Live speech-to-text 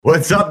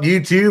What's up,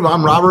 YouTube?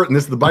 I'm Robert, and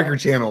this is the Biker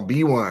Channel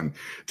B1.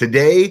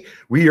 Today,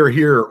 we are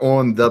here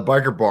on the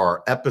Biker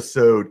Bar,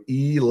 episode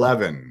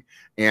 11.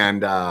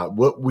 And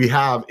what we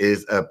have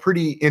is a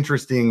pretty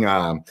interesting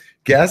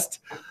guest.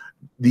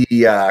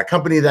 The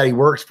company that he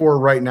works for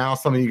right now,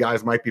 some of you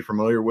guys might be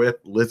familiar with,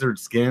 Lizard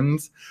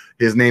Skins.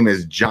 His name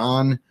is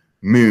John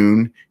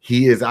Moon.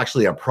 He is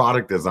actually a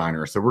product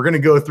designer. So we're going to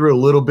go through a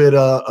little bit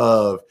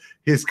of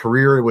his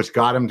career, which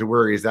got him to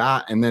where he's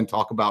at, and then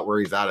talk about where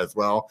he's at as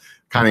well.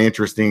 Kind of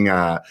interesting.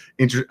 I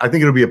think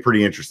it'll be a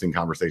pretty interesting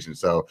conversation.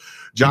 So,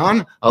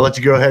 John, I'll let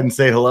you go ahead and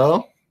say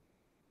hello.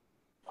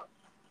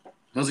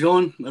 How's it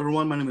going,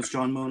 everyone? My name is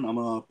John Moon. I'm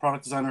a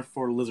product designer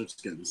for Lizard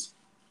Skins.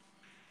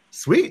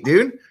 Sweet,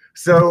 dude.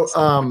 So,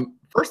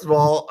 first of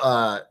all,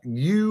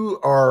 you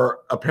are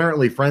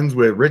apparently friends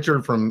with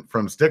Richard from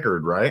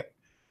Stickered, right?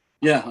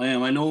 Yeah, I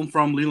am. I know him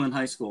from Leland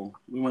High School.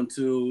 We went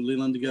to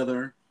Leland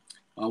together.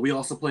 We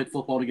also played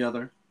football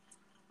together,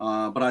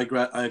 but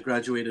I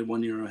graduated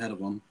 1 year ahead of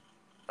him.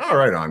 All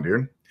right, on,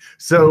 dude.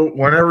 So,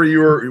 when you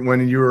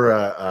were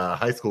a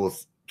high school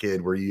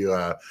kid, were you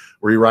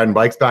riding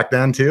bikes back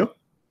then too?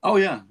 Oh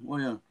yeah,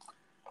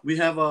 We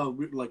have a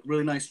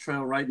really nice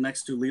trail right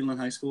next to Leland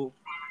High School,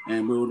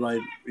 and we would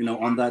ride,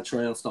 on that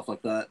trail, stuff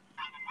like that.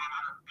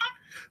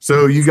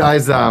 So, you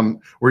guys,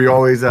 were you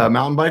always a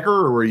mountain biker,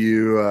 or were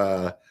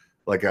you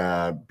like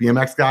a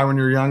BMX guy when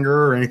you were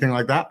younger, or anything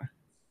like that?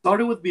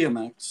 Started with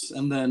BMX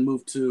and then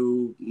moved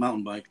to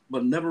mountain bike,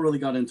 but never really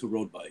got into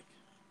road bike.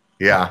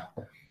 Yeah.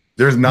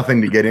 There's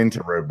nothing to get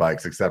into road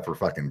bikes except for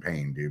fucking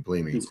pain, dude.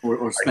 Believe me.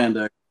 Or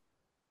spandex.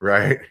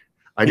 Right.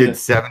 I did a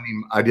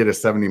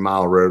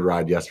 70-mile road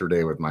ride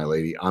yesterday with my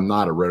lady. I'm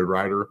not a road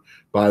rider,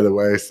 by the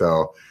way.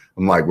 So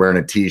I'm like wearing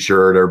a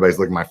t-shirt. Everybody's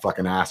looking at my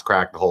fucking ass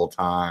crack the whole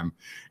time.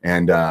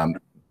 And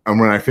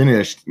when I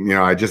finished,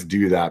 I just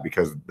do that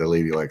because the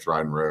lady likes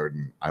riding road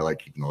and I like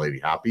keeping the lady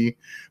happy.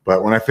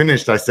 But when I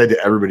finished, I said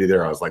to everybody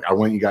there, I was like, I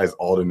want you guys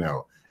all to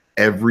know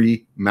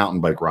every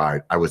mountain bike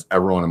ride I was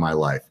ever on in my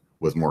life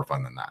was more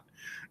fun than that.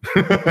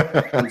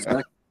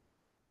 Exactly.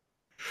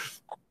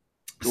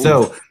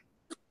 So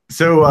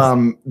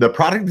the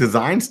product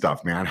design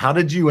stuff, man, how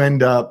did you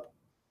end up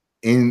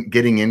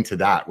getting into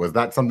that? Was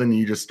that something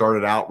you just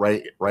started out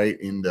right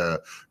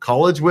into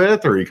college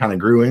with, or you kind of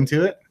grew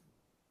into it?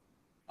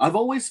 I've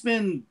always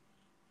been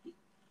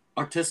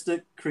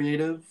artistic,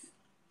 creative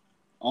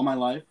all my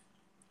life.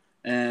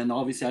 And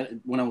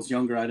obviously, when I was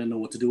younger, I didn't know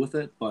what to do with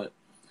it. But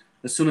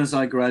as soon as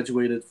I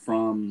graduated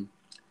from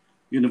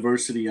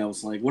university, I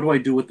was like, what do I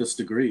do with this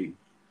degree?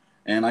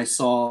 And I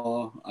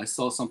saw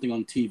something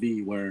on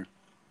TV where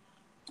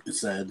it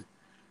said,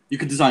 you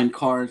can design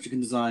cars, you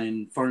can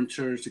design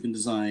furniture, you can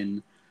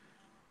design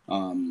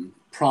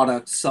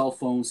products, cell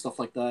phones, stuff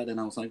like that. And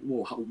I was like,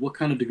 whoa, what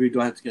kind of degree do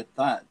I have to get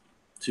that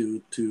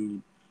to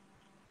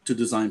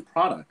design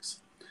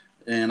products?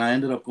 And I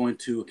ended up going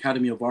to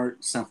Academy of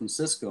Art San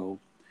Francisco,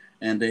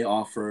 and they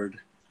offered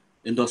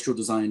industrial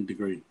design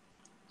degree.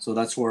 So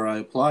that's where I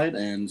applied,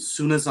 and as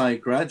soon as I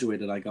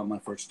graduated, I got my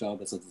first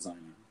job as a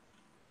designer.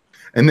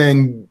 And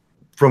then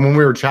from when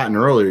we were chatting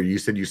earlier, you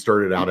said you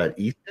started out at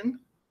Easton?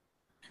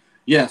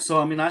 Yeah,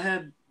 so I mean, I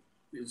had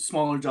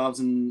smaller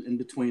jobs in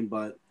between,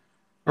 but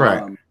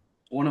right.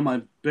 One of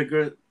my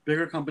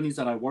bigger companies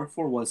that I worked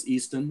for was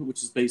Easton,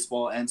 which is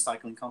baseball and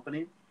cycling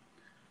company.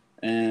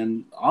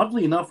 And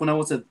oddly enough, when I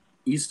was at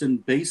Easton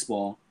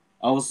Baseball,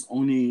 I was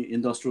only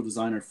industrial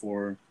designer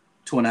for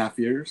 2.5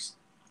 years.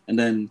 And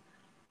then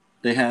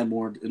they had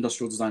more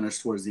industrial designers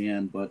towards the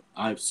end. But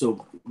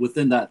so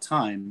within that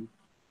time,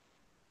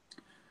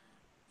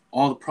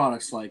 all the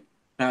products like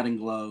batting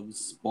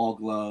gloves, ball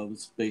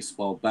gloves,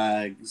 baseball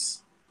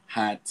bags,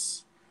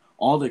 hats,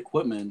 all the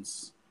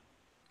equipments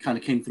kind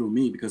of came through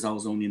me because I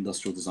was only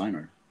industrial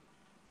designer.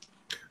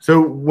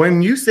 So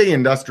when you say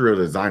industrial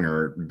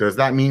designer, does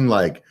that mean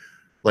like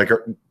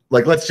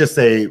let's just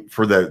say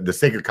for the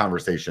sake of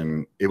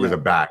conversation, it was a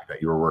bag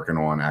that you were working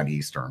on at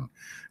Eastern.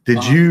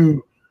 Did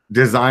you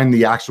design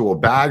the actual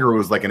bag, or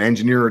was like an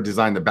engineer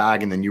designed the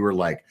bag and then you were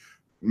like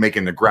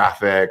making the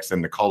graphics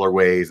and the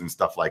colorways and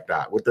stuff like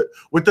that?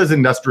 What does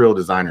industrial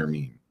designer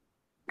mean?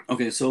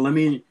 Okay, so let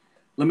me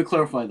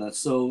clarify that.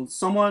 So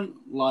someone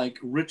like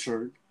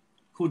Richard,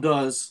 who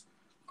does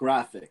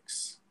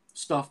graphics,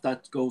 stuff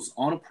that goes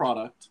on a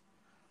product,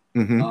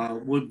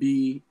 would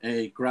be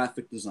a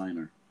graphic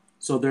designer.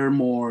 So they're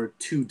more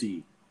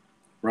 2D,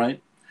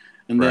 right?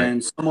 And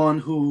then someone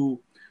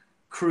who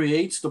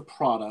creates the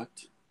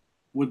product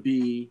would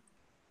be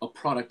a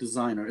product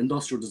designer,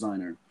 industrial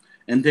designer.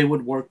 And they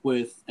would work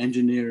with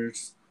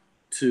engineers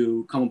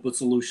to come up with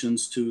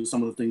solutions to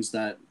some of the things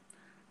that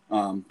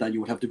that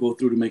you would have to go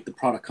through to make the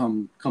product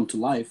come to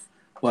life.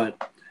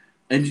 But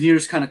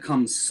engineers kind of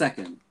come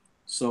second.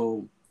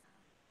 So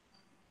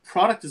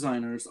product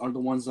designers are the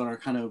ones that are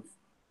kind of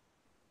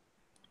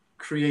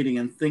creating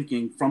and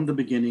thinking from the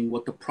beginning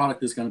what the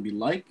product is going to be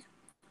like,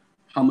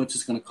 how much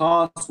it's going to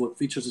cost, what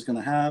features it's going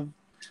to have,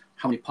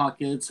 how many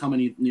pockets, how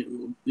many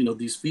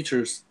these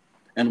features,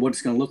 and what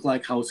it's going to look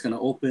like, how it's going to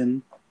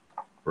open.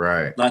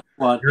 Right. That's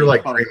what you're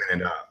like dreaming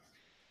it up.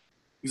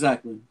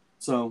 Exactly.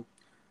 So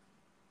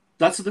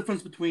that's the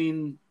difference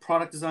between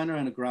product designer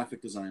and a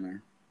graphic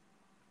designer.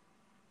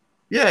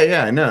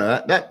 Yeah,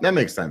 no, that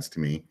makes sense to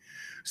me.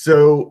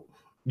 So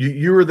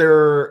you were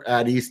there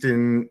at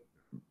Easton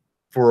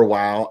for a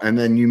while, and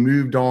then you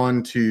moved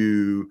on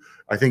to,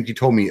 I think you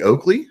told me,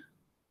 Oakley.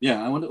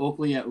 Yeah, I went to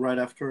Oakley right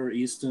after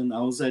Easton.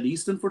 I was at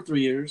Easton for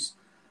 3 years,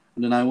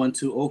 and then I went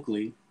to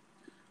Oakley.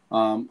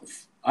 I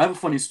have a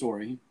funny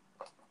story.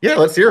 Yeah,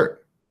 let's hear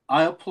it.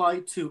 I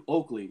applied to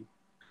Oakley,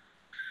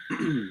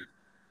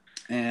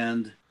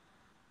 and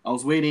I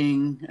was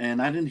waiting,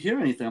 and I didn't hear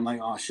anything. I'm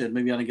like, oh shit,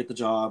 maybe I didn't get the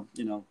job.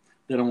 You know,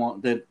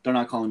 they're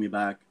not calling me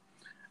back.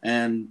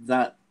 And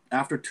that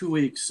after 2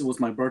 weeks, it was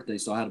my birthday,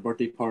 so I had a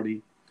birthday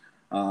party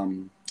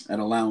at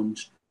a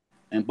lounge,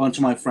 and a bunch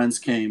of my friends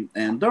came,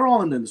 and they're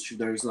all in the industry.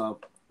 There's a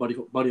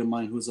buddy of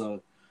mine who's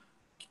a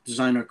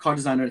car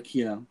designer at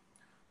Kia.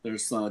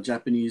 There's a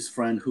Japanese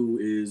friend who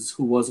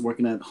was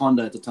working at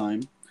Honda at the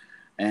time,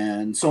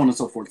 and so on and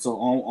so forth. So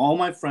all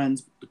my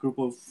friends, the group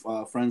of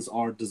friends,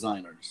 are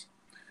designers.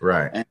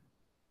 Right.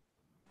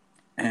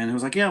 And he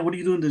was like, yeah, what are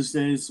you doing these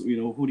days? You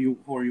know, who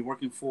are you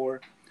working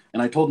for?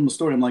 And I told him the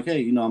story. I'm like,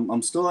 hey, you know,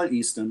 I'm still at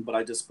Easton, but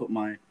I just put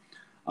my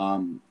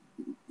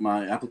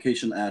my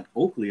application at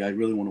Oakley. I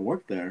really want to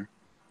work there.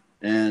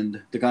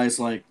 And the guy's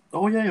like,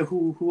 oh yeah,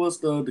 who was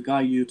the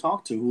guy you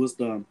talked to? Who was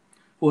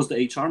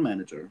the HR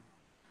manager?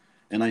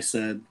 And I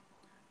said,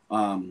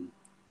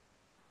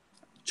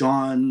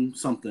 John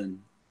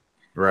something.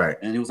 Right.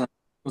 And he was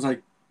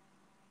like,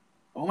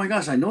 oh my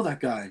gosh, I know that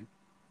guy.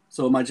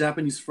 So my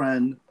Japanese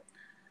friend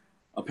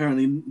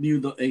apparently knew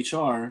the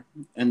HR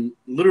and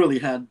literally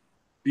had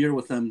beer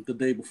with him the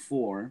day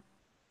before.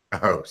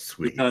 Oh,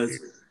 sweet.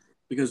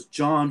 Because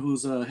John,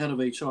 who's a head of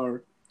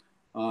HR,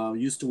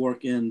 used to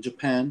work in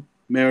Japan,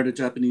 married a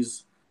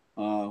Japanese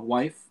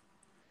wife,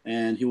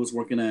 and he was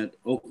working at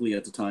Oakley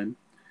at the time.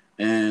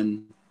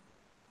 And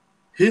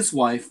his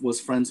wife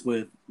was friends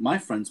with my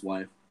friend's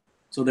wife,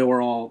 so they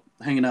were all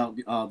hanging out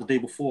the day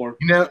before.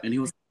 You know, and he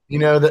was. You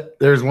know that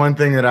there's one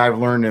thing that I've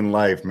learned in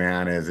life,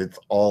 man, is it's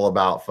all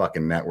about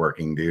fucking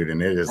networking, dude,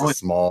 and it is a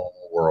small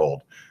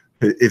world.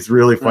 It's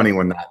really funny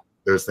when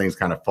those things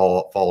kind of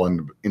fall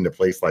into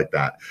place like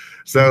that.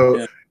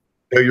 So,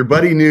 so your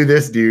buddy knew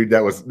this dude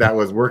that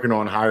was working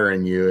on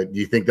hiring you. Do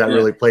you think that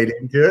really played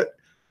into it?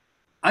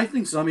 I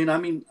think so. I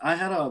mean, I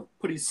had a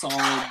pretty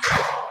solid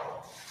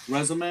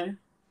resume,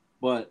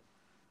 but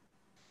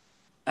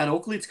at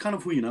Oakley, it's kind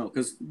of who you know,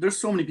 because there's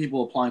so many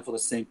people applying for the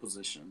same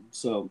position.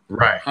 So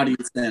how do you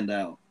stand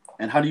out?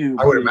 And how do you?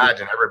 I would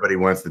imagine everybody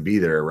wants to be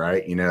there,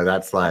 right? You know,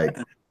 that's like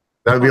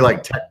that would be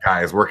like tech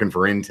guys working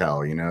for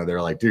Intel. You know,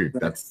 they're like, dude,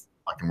 that's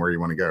fucking where you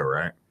want to go,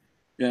 right?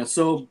 Yeah.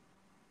 So,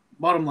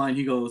 bottom line,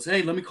 he goes,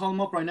 "Hey, let me call him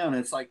up right now," and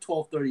it's like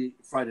 12:30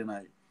 Friday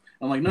night.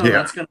 I'm like, no,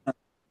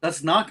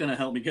 that's not gonna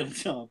help me get a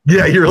job.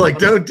 Yeah, you're like,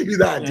 don't do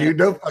that, dude.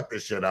 Don't fuck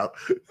this shit up.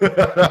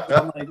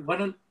 I'm like, why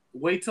don't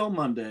wait till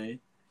Monday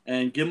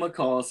and give him a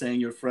call saying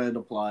your friend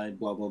applied,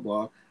 blah, blah,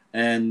 blah.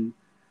 And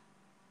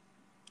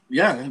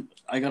yeah,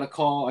 I got a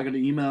call, I got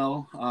an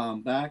email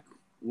back,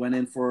 went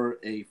in for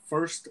a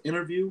first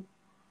interview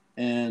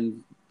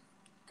and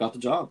got the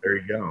job. There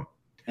you go.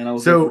 And I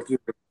was so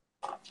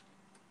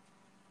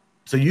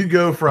you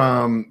go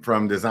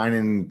from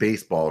designing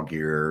baseball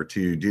gear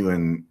to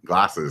doing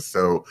glasses.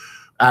 So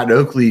at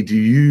Oakley, do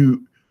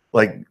you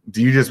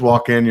just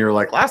walk in, you're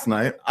like, last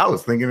night I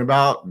was thinking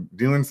about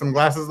doing some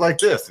glasses like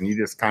this, and you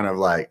just kind of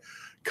like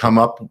come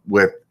up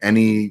with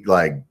any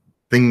like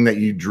thing that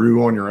you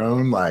drew on your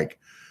own, like,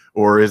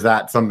 or is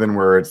that something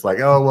where it's like,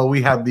 oh, well,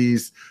 we have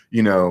these,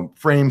 you know,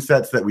 frame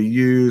sets that we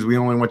use, we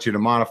only want you to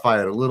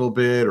modify it a little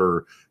bit?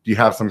 Or do you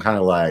have some kind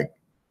of like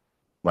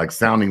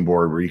sounding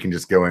board where you can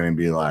just go in and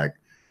be like,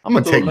 I'm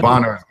gonna take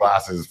Bono's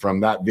glasses from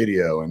that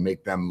video and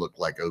make them look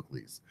like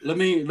Oakley's? Let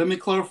me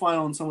clarify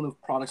on some of the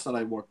products that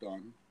I worked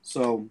on.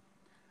 So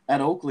at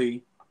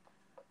Oakley,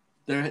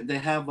 they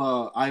have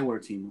a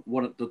eyewear team.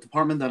 What the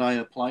department that I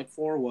applied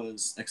for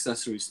was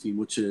accessories team,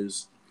 which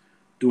is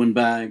doing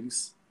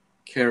bags,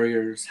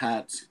 carriers,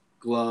 hats,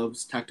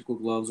 gloves, tactical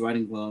gloves,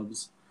 riding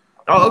gloves.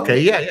 Oh, okay,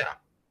 yeah.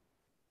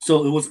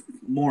 So it was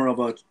more of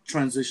a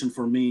transition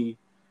for me,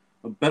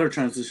 a better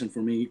transition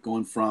for me,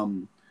 going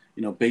from,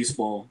 you know,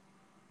 baseball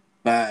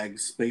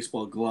bags,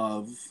 baseball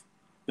glove,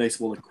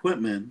 baseball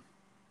equipment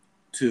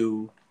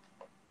to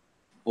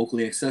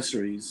Oakley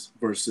accessories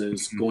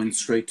versus going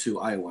straight to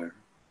eyewear.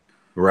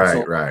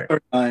 Right.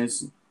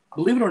 Guys,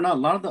 believe it or not, a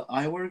lot of the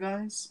eyewear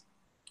guys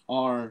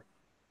are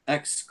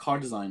ex-car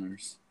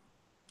designers.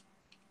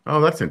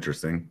 Oh, that's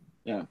interesting.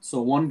 Yeah.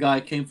 So one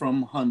guy came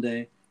from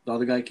Hyundai, the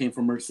other guy came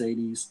from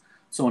Mercedes,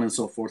 so on and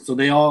so forth. So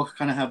they all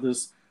kind of have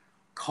this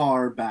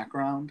car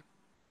background.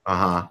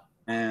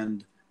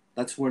 And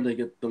that's where they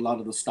get a lot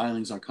of the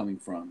stylings are coming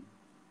from.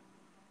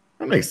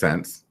 That makes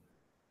sense.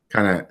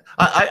 Kind of,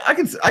 I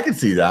can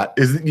see that.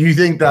 You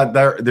think that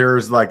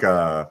there's like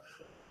a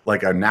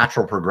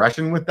natural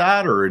progression with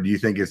that, or do you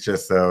think it's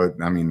just so?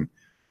 I mean,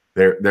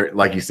 they're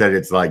like you said,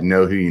 it's like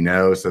know who you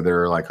know, so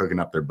they're like hooking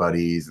up their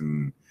buddies,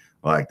 and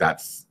like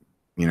that's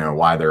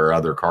why there are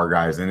other car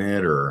guys in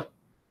it, or?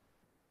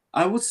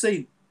 I would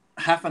say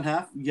half and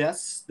half.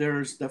 Yes,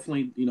 there's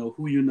definitely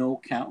who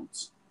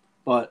counts,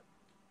 but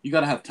you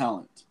got to have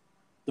talent.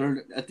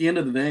 There, at the end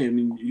of the day, I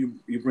mean,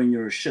 you bring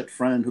your shit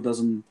friend who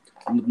doesn't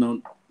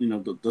know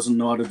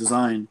how to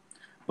design,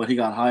 but he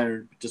got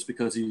hired just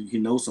because he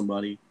knows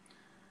somebody.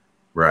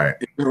 Right.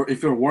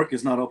 If your work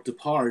is not up to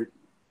par,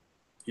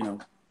 your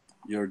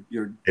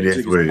it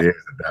is what it is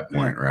at that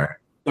point, right?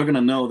 They're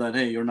gonna know that,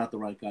 hey, you're not the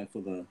right guy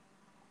for the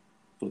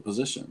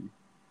position.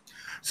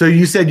 So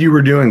you said you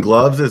were doing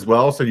gloves as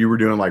well. So you were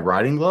doing like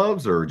riding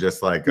gloves, or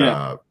just like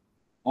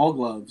all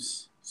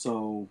gloves.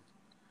 So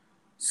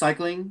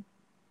cycling,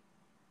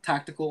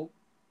 tactical,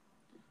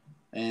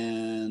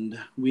 and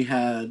we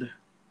had,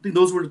 I think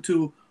those were the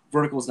two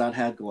verticals that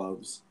had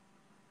gloves.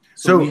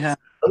 So we had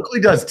Oakley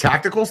does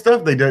tactical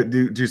stuff. They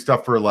do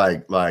stuff for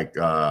like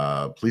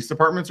police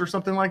departments or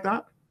something like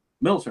that.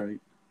 Military.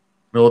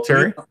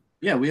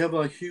 Yeah, we have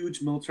a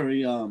huge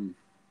military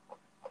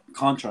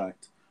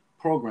contract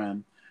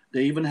program.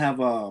 They even have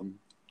a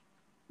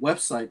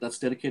website that's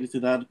dedicated to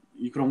that.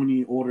 You can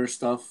only order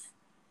stuff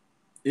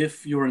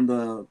if you're in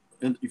the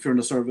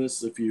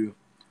service, if you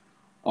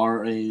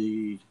are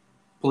a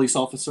police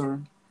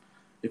officer,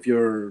 if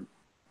you're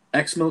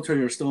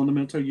ex-military or still in the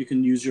military, you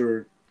can use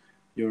your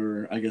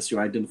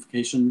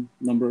identification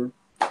number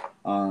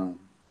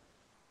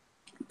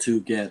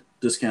to get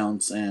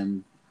discounts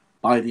and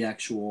buy the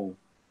actual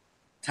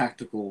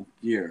tactical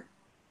gear.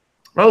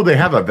 Oh, they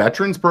have a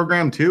veterans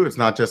program too. It's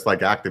not just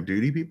like active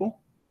duty people.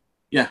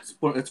 Yeah,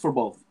 it's for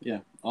both.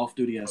 Yeah, off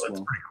duty as well.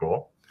 That's pretty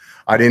cool.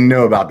 I didn't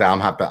know about that. I'm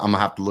gonna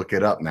have to look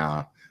it up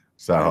now.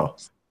 So,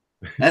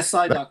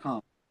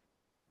 SI.com.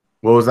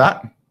 What was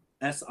that?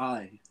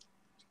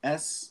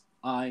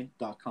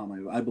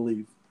 SI.com, I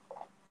believe.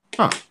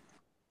 Huh.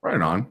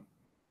 Right on.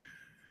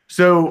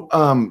 So,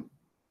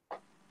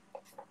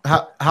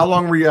 how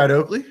long were you at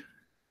Oakley?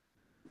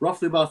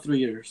 Roughly about 3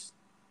 years.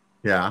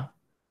 Yeah.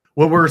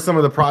 What were some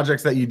of the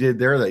projects that you did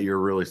there that you're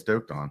really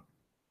stoked on?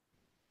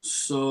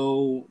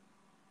 So,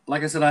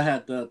 like I said, I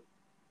had the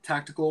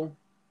tactical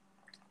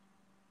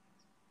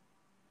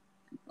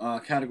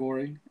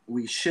category.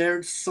 We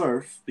shared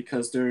surf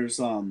because there's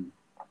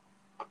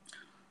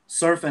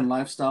surf and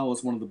lifestyle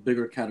was one of the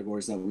bigger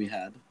categories that we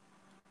had.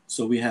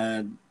 So we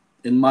had,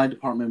 in my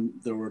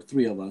department, there were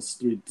 3 of us,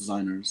 3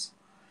 designers,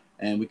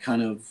 and we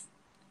kind of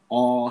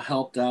all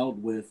helped out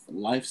with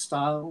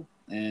lifestyle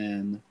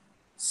and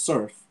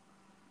surf,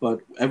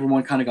 but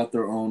everyone kind of got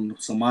their own.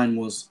 So mine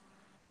was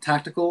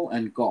tactical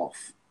and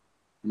golf,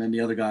 and then the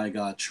other guy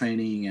got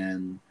training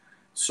and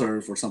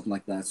surf or something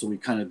like that. So we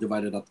kind of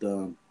divided up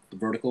the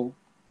vertical.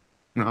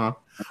 Uh-huh.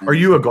 Are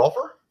you a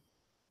golfer?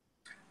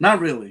 Not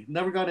really.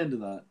 Never got into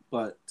that.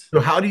 But so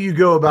how do you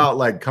go about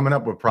like coming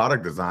up with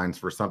product designs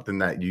for something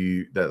that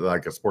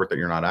like a sport that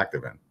you're not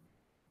active in?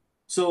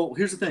 So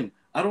here's the thing.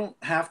 I don't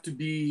have to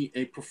be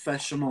a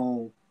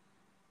professional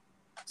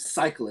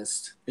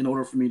cyclist in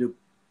order for me to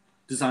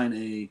design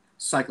a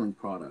cycling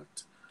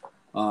product.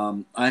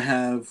 I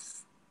have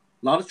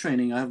a lot of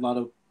training. I have a lot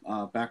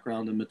of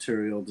background in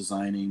material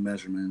designing,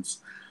 measurements,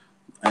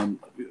 and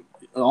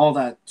all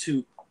that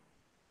to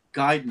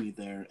guide me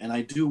there. And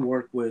I do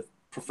work with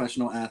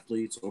professional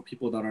athletes or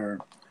people that are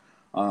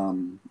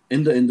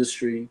in the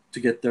industry to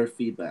get their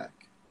feedback.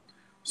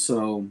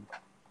 So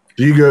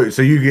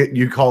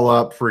you call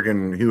up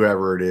freaking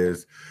whoever it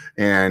is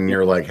and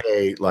you're like,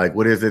 hey, like,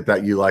 what is it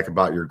that you like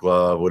about your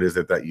glove? What is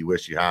it that you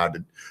wish you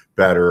had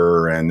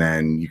better? And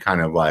then you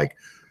kind of like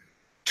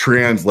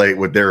translate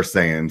what they're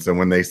saying. So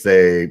when they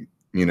say,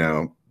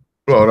 well,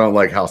 I don't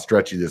like how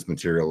stretchy this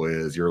material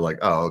is, you're like,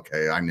 oh,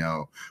 okay, I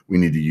know we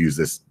need to use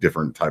this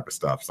different type of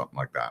stuff, something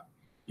like that.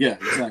 Yeah,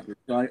 exactly.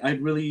 So I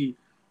really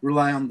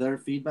rely on their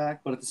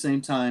feedback, but at the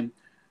same time,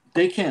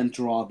 they can't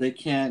draw, they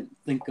can't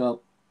think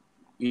up,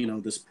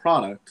 this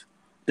product.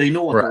 They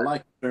know what they're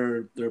like.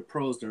 They're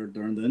pros. They're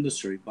in the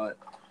industry, but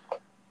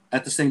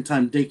at the same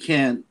time, they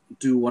can't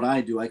do what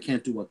I do. I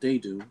can't do what they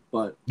do.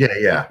 But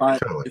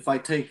totally. If I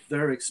take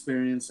their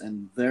experience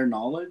and their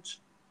knowledge,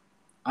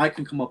 I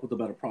can come up with a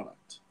better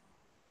product.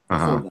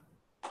 Uh-huh.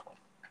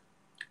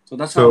 So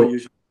that's how I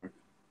usually work.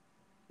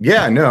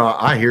 Yeah, no,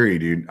 I hear you,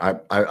 dude.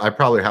 I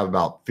probably have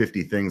about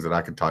 50 things that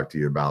I could talk to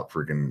you about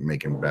freaking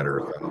making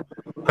better.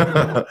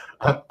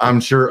 I'm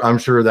sure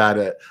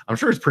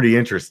it's pretty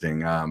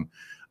interesting.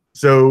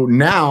 So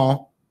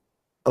now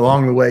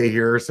along the way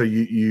here, so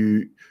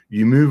you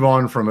move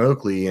on from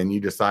Oakley and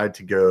you decide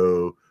to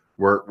go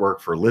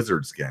work for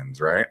Lizard Skins,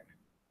 right?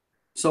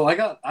 So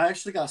I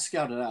actually got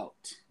scouted out.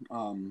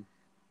 I'm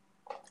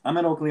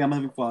at Oakley, I'm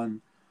having fun.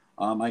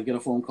 I get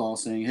a phone call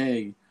saying,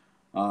 hey,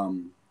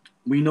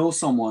 we know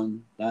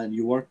someone that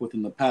you worked with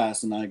in the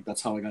past, and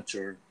that's how I got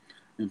your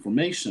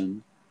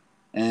information.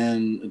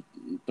 And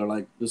they're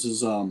like, this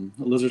is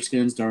Lizard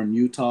Skins. They're in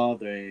Utah.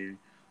 They're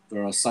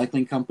a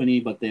cycling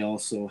company, but they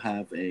also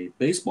have a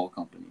baseball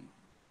company.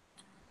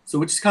 So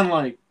which is kind of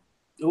like,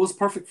 it was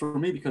perfect for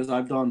me because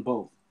I've done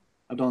both.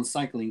 I've done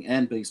cycling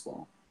and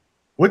baseball.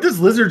 What does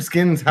Lizard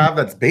Skins have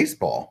that's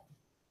baseball?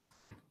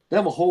 they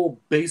have a whole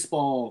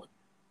baseball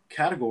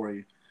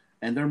category,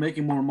 and they're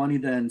making more money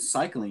than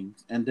cycling,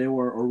 and they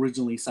were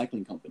originally a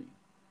cycling company.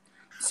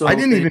 So I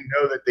didn't even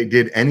know that they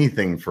did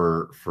anything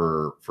for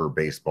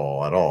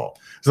baseball at all.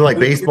 So like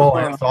baseball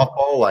and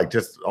softball, like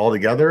just all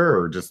together,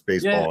 or just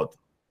baseball? Yeah,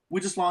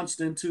 we just launched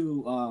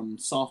into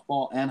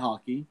softball and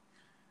hockey,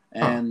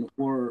 and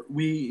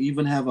we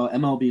even have a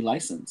MLB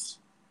license.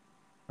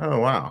 Oh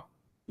wow!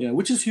 Yeah,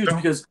 which is huge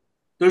because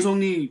there's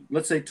only,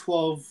 let's say,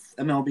 12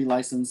 MLB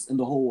license in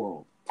the whole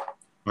world.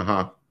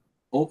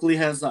 Oakley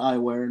has the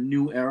eyewear.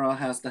 New Era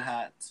has the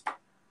hat.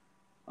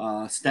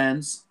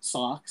 Stance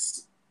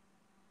socks.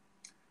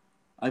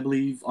 I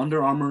believe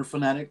Under Armour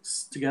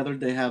Fanatics together,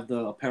 they have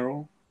the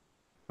apparel.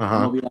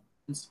 MLB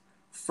license.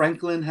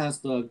 Franklin has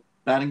the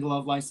batting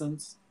glove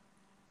license.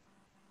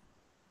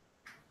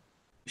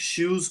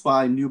 Shoes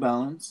by New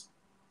Balance.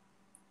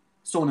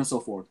 So on and so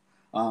forth.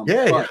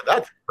 Yeah,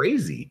 that's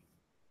crazy.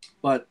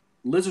 But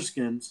Lizard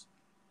Skins,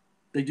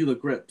 they do the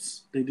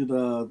grips. They do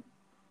the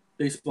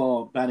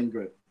baseball batting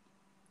grip.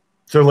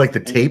 So like the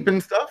tape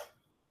and stuff?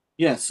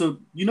 Yeah, so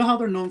you know how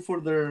they're known for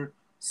their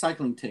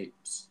cycling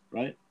tapes,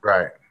 right?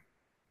 Right.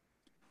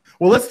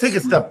 Well, let's take a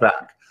step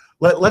back.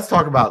 Let's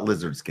talk about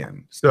Lizard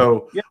Skin.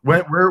 So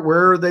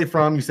where are they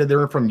from? You said they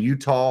were from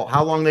Utah.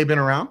 How long they been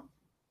around?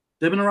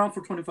 They've been around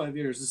for 25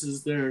 years. This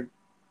is their,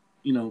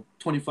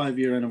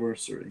 25-year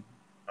anniversary.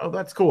 Oh,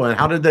 that's cool. And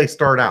how did they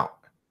start out?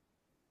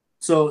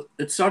 So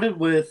it started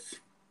with,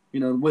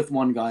 with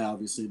one guy,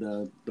 obviously,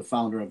 the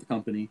founder of the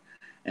company.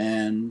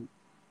 And,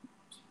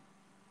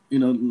 a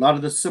lot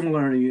of the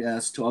similarity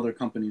as to other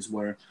companies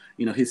where,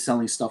 he's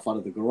selling stuff out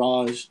of the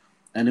garage.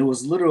 And it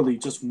was literally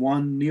just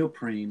one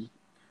neoprene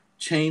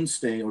chain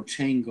stay or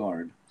chain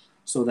guard,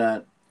 so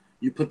that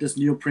you put this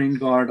neoprene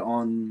guard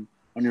on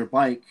your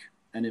bike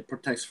and it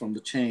protects from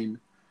the chain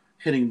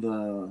hitting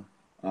the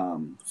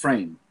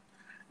frame.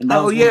 And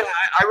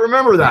I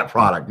remember that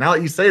product. Now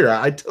that you say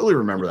that, I totally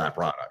remember that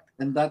product.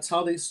 And that's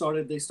how they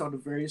started. They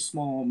started very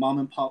small mom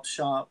and pop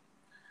shop,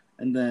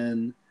 and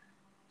then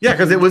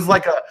because it was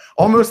like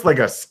almost like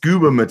a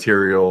scuba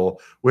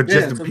material with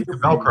just a piece of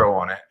Velcro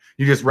on it.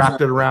 You just wrapped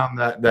it around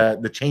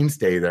the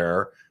chainstay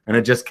there, and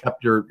it just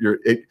kept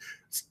it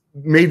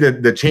made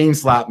the chain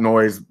slap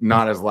noise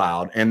not as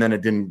loud, and then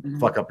it didn't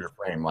fuck up your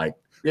frame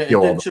it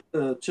didn't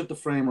chip the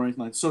frame or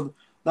anything like that. So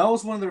that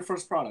was one of their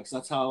first products.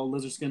 That's how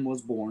Lizard Skin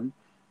was born.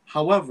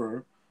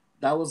 However,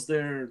 that was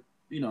their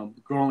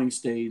growing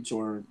stage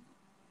or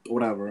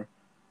whatever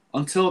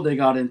until they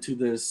got into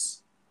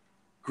this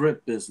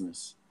grip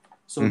business.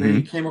 So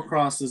they came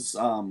across this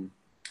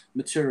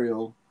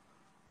material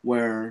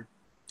where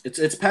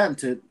it's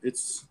patented.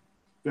 It's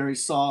very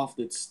soft.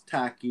 It's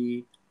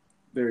tacky,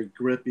 very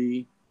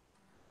grippy,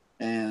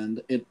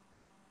 and it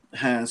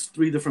has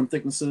 3 different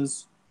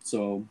thicknesses.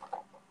 So,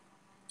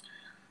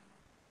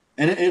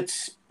 and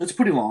it's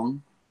pretty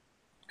long.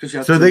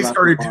 So they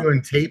started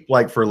doing tape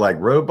for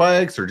road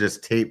bikes, or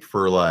just tape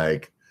for I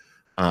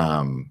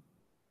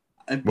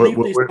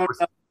believe they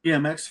started out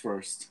BMX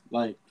first,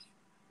 like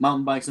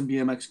mountain bikes and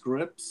BMX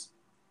grips.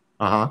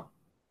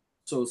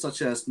 So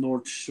such as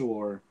North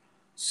Shore,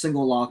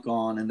 single lock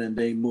on, and then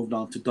they moved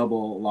on to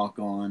double lock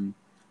on,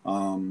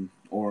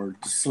 or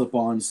slip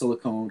on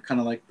silicone, kind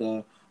of like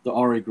the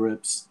Ari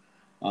grips.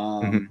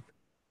 And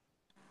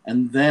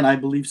then I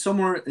believe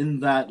somewhere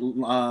in that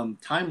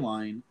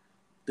timeline,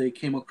 they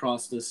came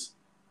across this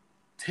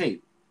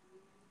tape,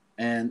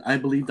 and I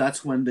believe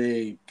that's when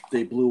they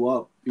blew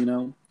up,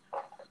 and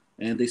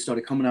they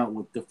started coming out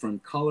with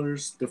different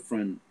colors,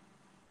 different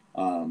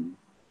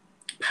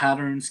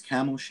patterns,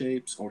 camel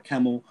shapes, or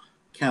camel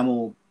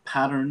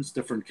patterns,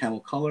 different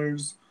camel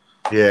colors,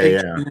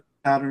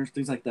 patterns,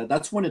 things like that.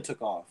 That's when it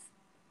took off.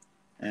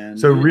 And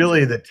so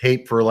really the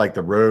tape for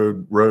the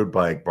road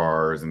bike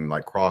bars and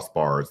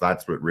crossbars,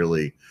 that's what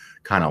really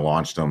kind of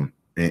launched them.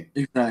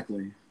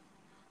 Exactly.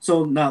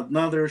 So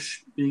now they're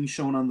being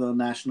shown on the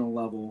national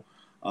level,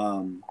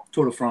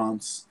 Tour de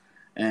France,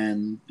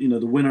 and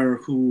the winner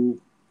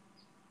who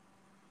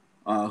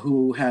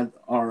had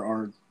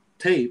our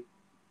tape.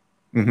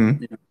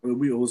 It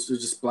was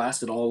just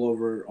blasted all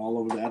over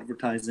the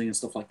advertising and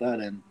stuff like that.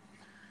 And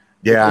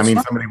I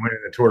mean, somebody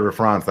winning the Tour de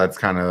France, that's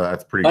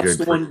pretty good.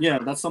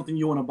 That's something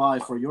you want to buy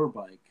for your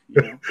bike,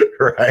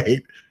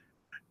 right?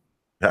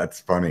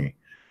 That's funny.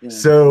 Yeah.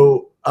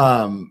 So,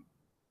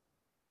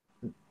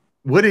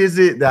 what is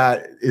it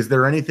is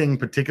there anything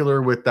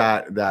particular with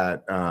that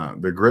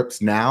the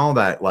grips now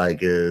that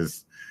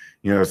is,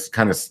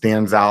 kind of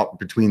stands out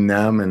between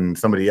them and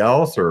somebody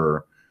else,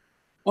 or?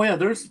 Oh yeah,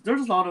 there's a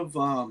lot of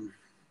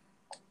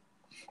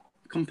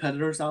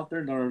competitors out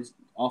there that are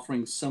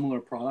offering similar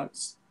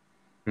products.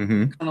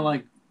 Kind of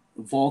like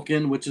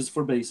Vulcan, which is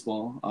for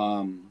baseball.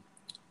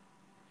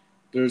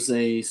 There's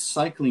a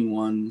cycling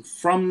one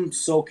from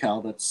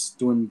SoCal that's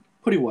doing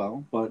pretty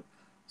well, but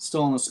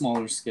still on a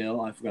smaller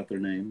scale. I forgot their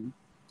name.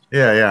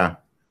 Yeah.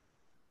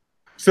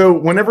 So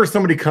whenever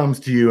somebody comes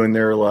to you and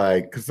they're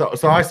like, so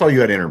I saw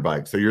you at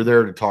Interbike, so you're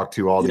there to talk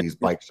to all these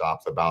bike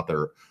shops about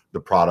the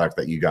product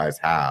that you guys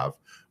have.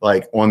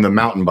 like on the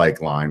mountain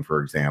bike line,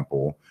 for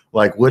example,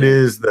 like what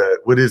is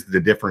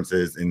the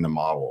differences in the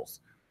models?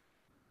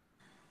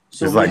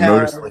 So Is we like have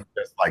noticeably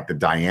just like the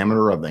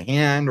diameter of the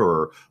hand,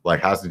 or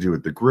like has to do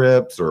with the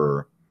grips,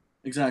 or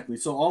exactly.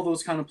 So all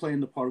those kind of play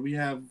in the part. We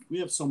have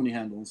so many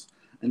handles,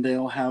 and they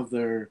all have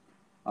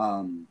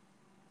um,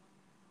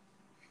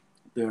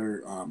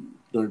 their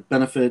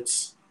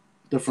benefits,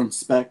 different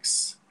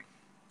specs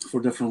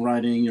for different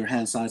riding, your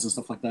hand size and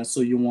stuff like that.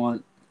 So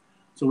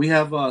we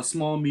have a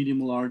small, medium,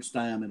 large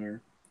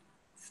diameter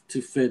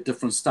to fit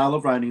different style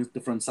of riding,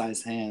 different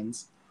size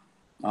hands.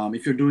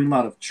 If you're doing a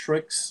lot of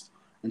tricks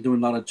and doing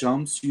a lot of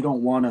jumps, you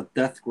don't want a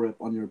death grip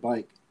on your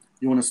bike.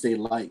 You want to stay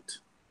light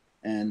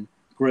and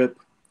grip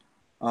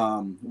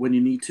when you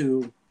need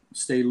to,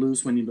 stay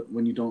loose when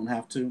you don't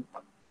have to.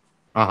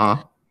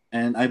 uh-huh.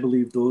 And I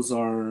believe those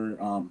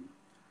are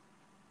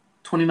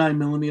 29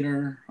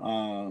 millimeter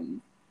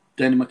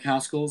Danny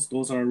McCaskills.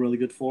 Those are really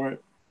good for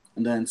it.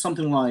 And then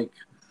something like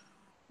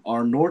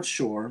our North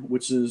Shore,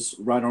 which is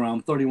right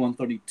around 31,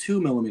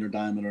 32 millimeter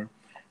diameter,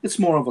 it's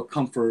more of a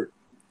comfort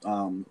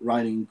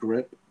riding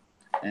grip.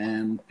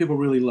 And people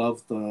really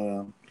love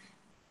the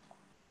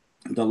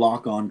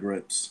lock-on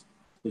grips.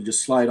 So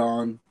just slide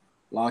on,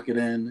 lock it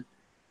in,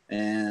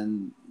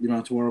 and you don't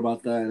have to worry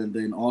about that. And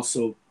then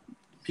also,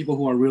 people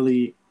who are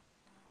really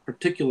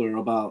particular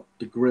about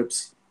the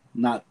grips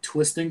not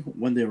twisting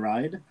when they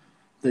ride,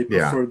 they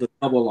Yeah. prefer the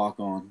double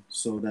lock-on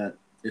so that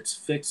it's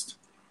fixed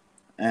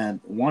at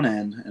one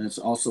end and it's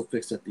also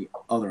fixed at the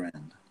other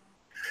end.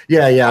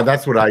 Yeah,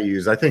 that's what I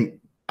use. I think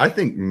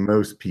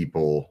most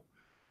people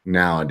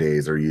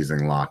nowadays are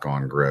using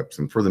lock-on grips,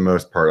 and for the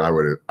most part, I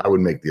would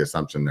make the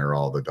assumption they're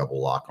all the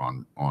double lock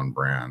on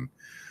brand.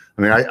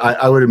 I mean,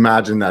 I would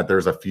imagine that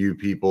there's a few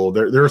people.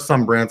 There are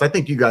some brands. I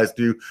think you guys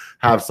do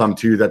have some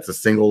too. That's a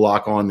single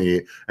lock on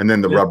the, and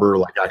then the rubber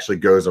like actually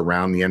goes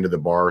around the end of the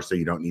bar, so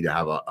you don't need to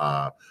have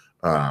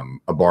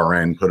a bar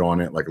end put on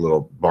it, like a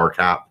little bar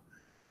cap.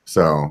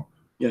 So,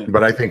 Yeah.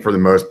 but I think for the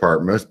most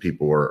part, most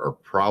people are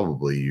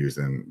probably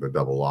using the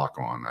double lock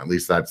on. At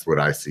least that's what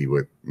I see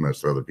with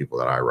most other people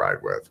that I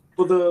ride with.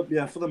 For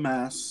the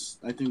mass,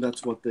 I think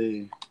that's what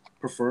they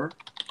prefer.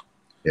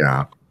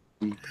 Yeah.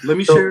 Let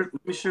me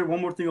share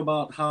one more thing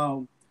about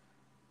how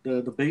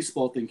the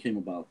baseball thing came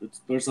about.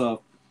 There's a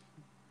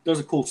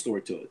cool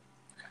story to it.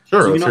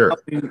 Sure, So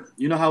let's hear it.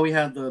 you know how we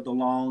had the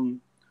long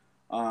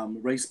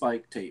race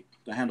bike tape,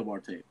 the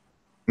handlebar tape,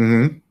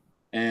 Mm-hmm.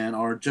 and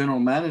our general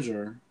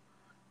manager,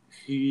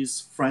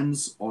 he's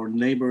friends or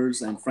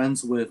neighbors and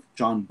friends with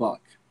John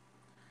Buck,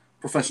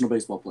 professional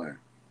baseball player.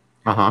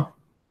 Uh-huh.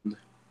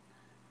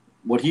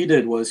 What he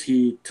did was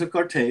he took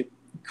our tape,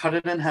 cut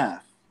it in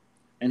half,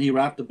 and he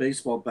wrapped a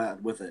baseball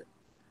bat with it.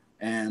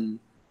 And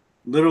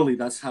literally,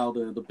 that's how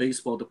the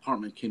baseball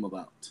department came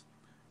about.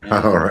 And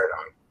All right.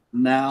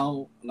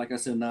 now, like I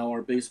said, now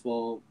our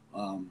baseball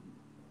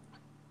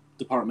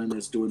department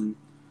is doing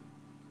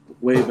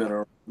way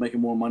better, making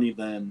more money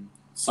than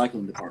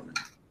cycling department.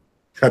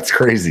 That's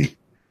crazy.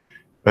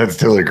 That's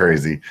totally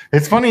crazy.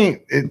 It's funny.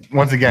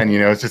 Once again,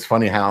 it's just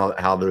funny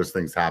how those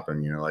things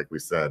happen. Like we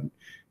said,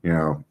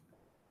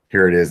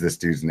 here it is, this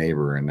dude's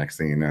neighbor, and next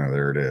thing you know,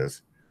 there it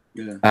is.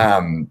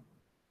 Yeah.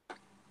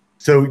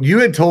 So you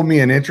had told me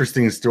an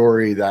interesting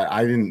story that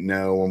I didn't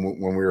know when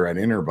we were at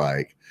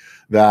Interbike,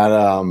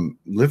 that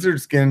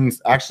Lizard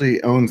Skins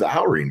actually owns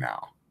Oury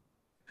now.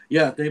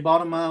 Yeah, they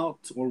bought him out,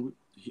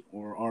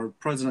 or our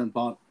president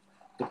bought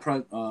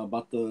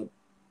the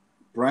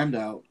brand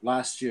out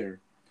last year.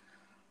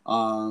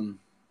 So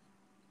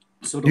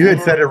you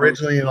had said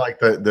originally, like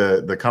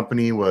the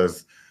company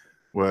was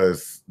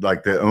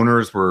like the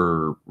owners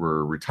were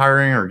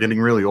retiring or getting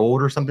really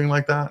old or something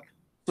like that.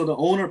 So the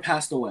owner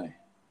passed away.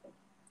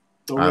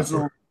 The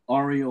original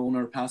Oury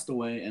owner passed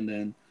away, and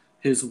then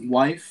his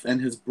wife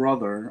and his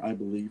brother, I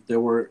believe, they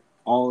were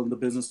all in the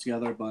business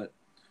together, but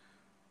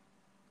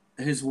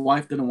his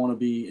wife didn't want to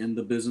be in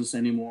the business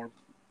anymore.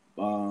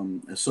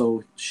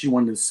 So she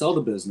wanted to sell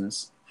the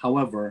business.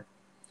 However,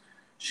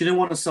 she didn't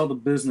want to sell the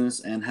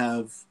business and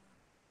have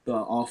the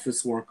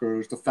office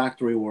workers, the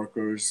factory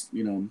workers,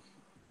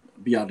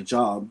 be out of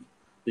job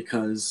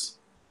because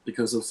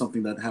of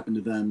something that happened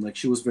to them. Like,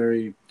 she was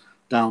very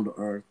down to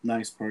earth,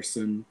 nice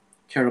person,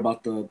 cared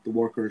about the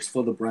workers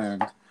for the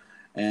brand.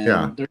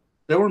 And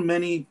there were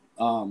many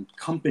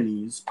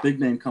companies, big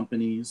name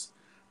companies,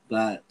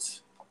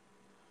 that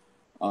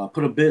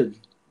put a bid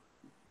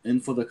in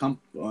for the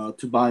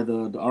to buy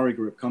the Oury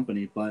Grip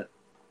company,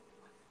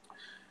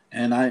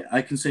 and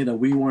I can say that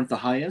we weren't the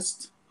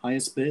highest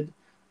bid,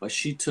 but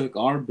she took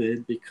our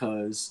bid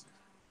because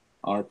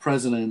our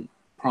president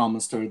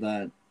promised her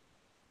that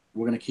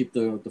we're going to keep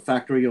the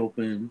factory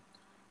open.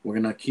 We're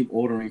going to keep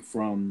ordering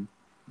from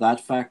that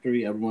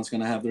factory. Everyone's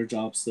going to have their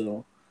job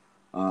still.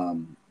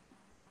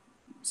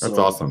 That's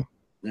awesome.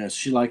 Yeah,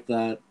 she liked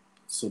that.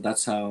 So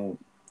that's how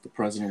the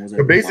president was So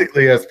able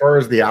basically, as far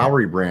as the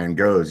Oury brand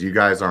goes, you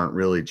guys aren't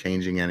really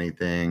changing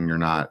anything. You're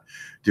not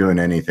doing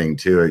anything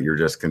to it. You're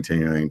just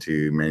continuing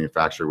to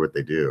manufacture what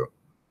they do.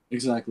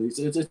 Exactly.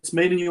 It's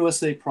made in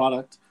USA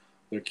product.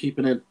 They're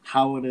keeping it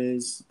how it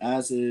is,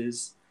 as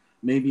is,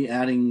 maybe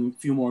adding a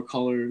few more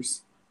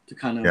colors to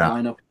kind of Yeah.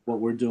 line up what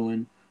we're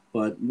doing.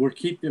 But we're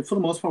keeping, for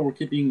the most part, we're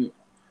keeping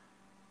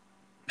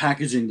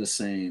packaging the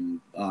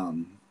same,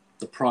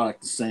 the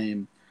product the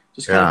same,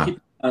 just kind of Yeah.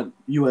 keep that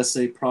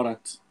USA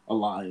product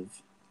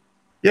alive.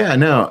 Yeah,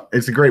 no,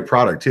 it's a great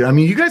product too. I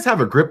mean, you guys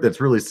have a grip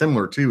that's really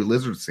similar to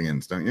Lizard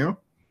Skins, don't you?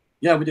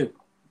 Yeah, we do.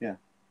 Yeah.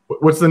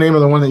 What's the name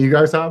of the one that you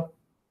guys have?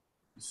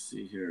 Let's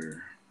see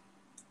here.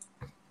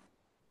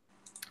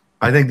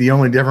 I think the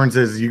only difference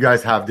is you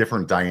guys have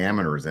different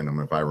diameters in them,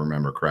 if I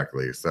remember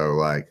correctly. So,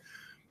 like,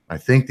 I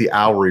think the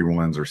Owry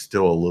ones are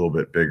still a little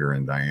bit bigger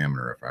in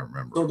diameter, if I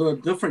remember. So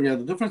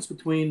the difference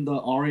between the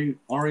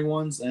Ari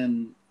ones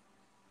and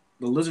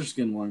the lizard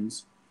skin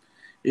ones,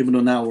 even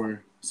though now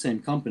we're same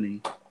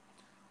company,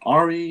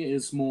 Ari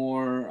is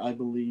more, I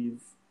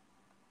believe,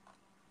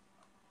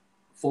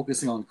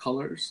 focusing on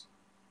colors,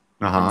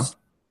 and Uh-huh.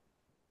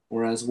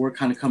 whereas we're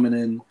kind of coming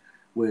in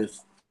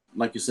with,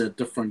 like you said,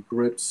 different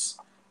grips,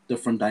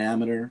 different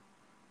diameter.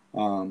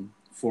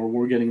 For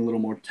we're getting a little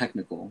more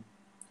technical.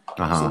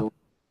 Uh-huh. So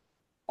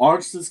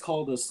ours is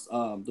called this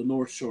the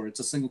North Shore. It's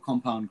a single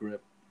compound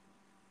grip.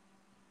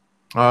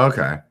 Oh,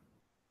 okay.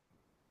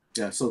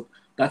 Yeah, so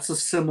that's a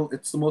similar.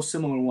 It's the most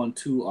similar one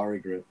to Ari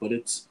grip, but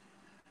it's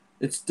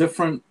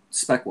different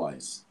spec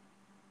wise.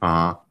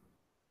 Uh-huh.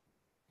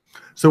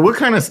 So what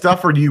kind of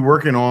stuff are you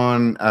working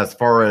on as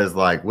far as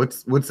like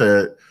what's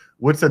a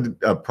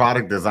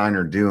product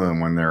designer doing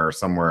when they're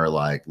somewhere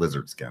like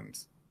Lizard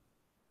Skins?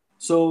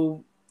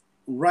 So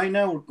right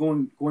now we're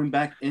going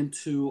back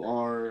into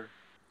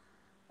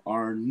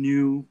our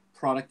new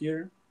product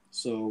year.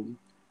 So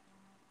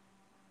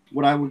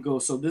what I would go.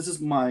 So this is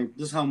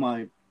how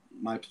my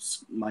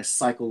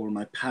cycle or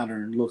my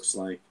pattern looks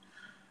like.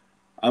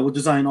 I would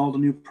design all the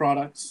new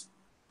products.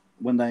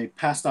 When they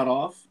pass that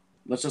off,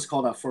 let's just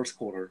call that first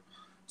quarter.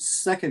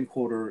 Second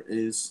quarter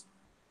is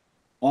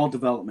all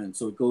development.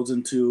 So it goes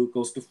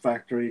to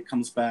factory, it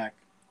comes back,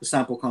 the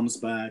sample comes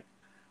back.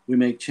 We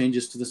make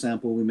changes to the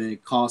sample. We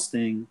make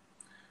costing.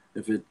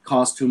 If it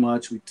costs too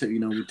much, we take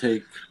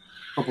a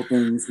couple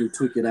things, we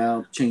tweak it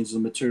out, change the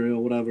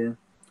material, whatever,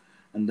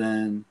 and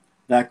then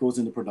that goes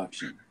into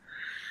production.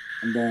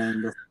 And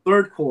then the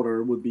third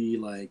quarter would be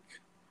like,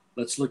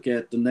 let's look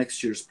at the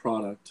next year's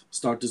product,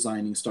 start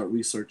designing, start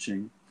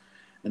researching,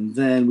 and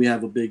then we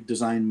have a big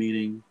design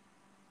meeting.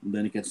 And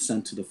then it gets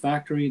sent to the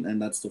factory,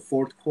 and that's the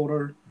fourth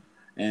quarter.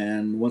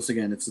 And once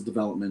again, it's the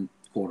development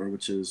quarter,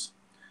 which is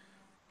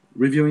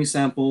reviewing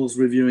samples,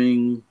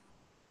 reviewing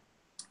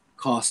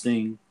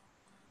costing,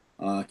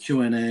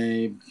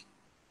 Q&A,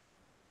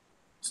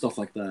 stuff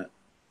like that.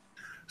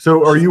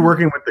 So are you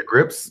working with the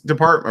grips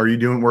department? Are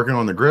you working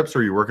on the grips or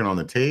are you working on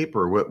the tape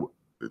or what?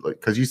 Like,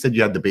 because you said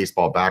you had the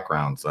baseball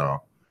background,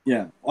 so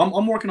Yeah,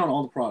 I'm working on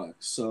all the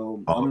products.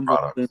 So all the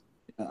products.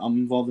 I'm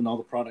involved in all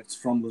the products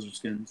from Lizard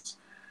Skins.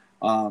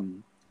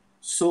 Um,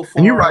 so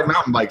And you ride far,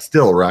 mountain bikes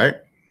still, right?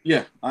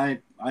 yeah, I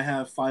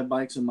have 5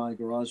 bikes in my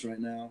garage right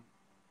now.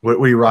 What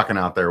are you rocking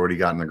out there? What do you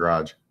got in the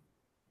garage?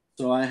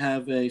 So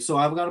I've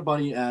got a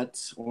buddy at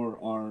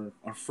or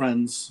our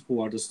friends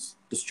who are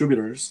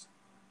distributors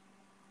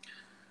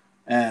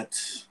at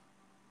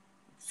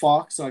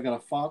Fox. So I got a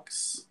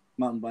Fox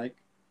mountain bike.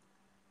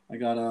 I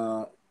got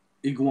a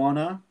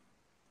Iguana,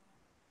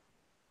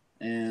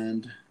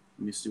 and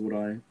let me see what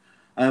I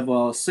have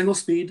a single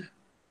speed.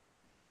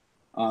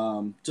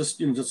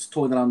 Just a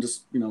toy that I'm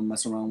just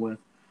messing around with,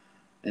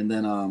 and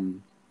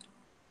then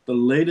the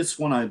latest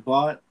one I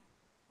bought.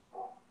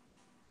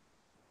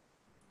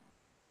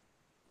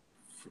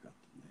 Forgot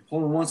the name.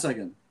 Hold on 1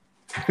 second.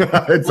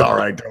 It's all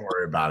right. Don't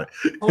worry about it.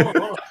 Hold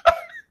on.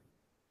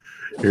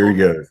 Here he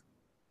goes.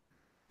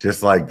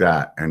 Just like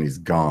that. And he's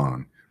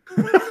gone.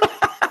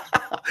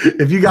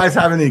 If you guys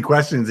have any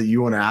questions that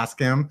you want to ask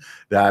him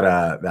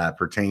that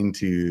pertain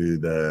to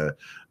the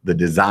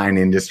design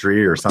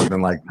industry or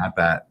something like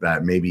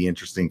that may be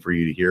interesting for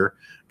you to hear,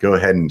 go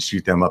ahead and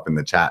shoot them up in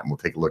the chat and we'll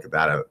take a look at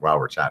that while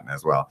we're chatting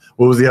as well.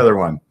 What was the other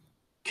one?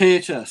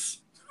 KHS.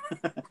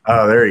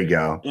 Oh, there you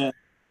go. Yeah.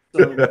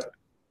 So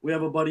we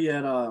have a buddy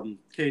at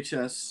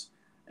KHS,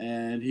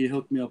 and he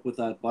hooked me up with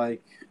that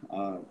bike.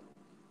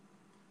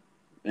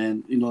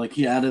 And like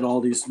he added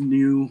all these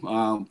new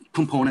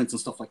components and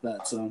stuff like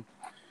that. So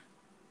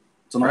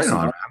it's an awesome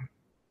bike.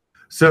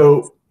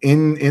 So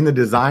in the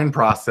design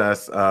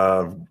process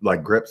of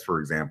like grips, for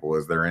example,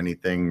 is there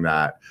anything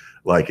that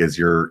like is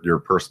your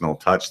personal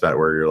touch that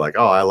where you're like,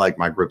 oh, I like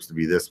my grips to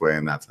be this way,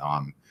 and that's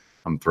how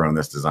I'm throwing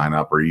this design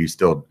up, or are you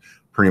still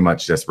pretty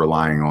much just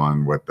relying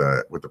on what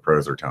the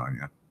pros are telling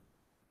you?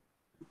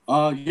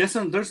 Yes,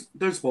 and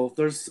there's both.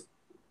 There's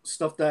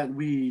stuff that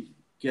we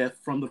get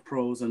from the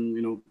pros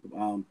and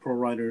pro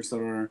riders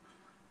that are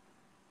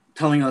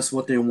telling us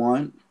what they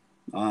want.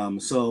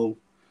 So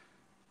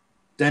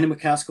Danny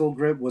McCaskill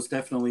grip was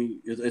definitely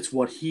it's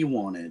what he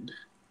wanted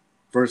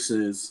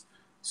versus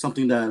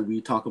something that we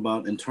talk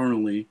about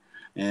internally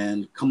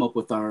and come up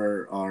with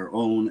our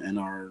own and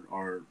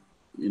our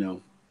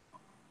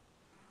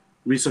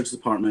research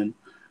department.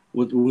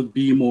 would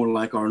be more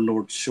like our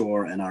North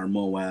Shore and our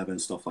Moab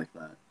and stuff like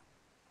that.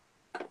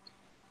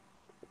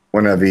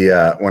 One of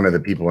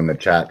the people in the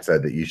chat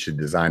said that you should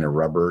design a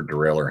rubber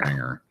derailleur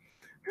hanger.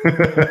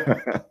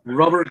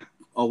 Rubber,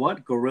 a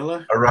what?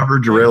 Gorilla? A rubber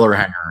derailleur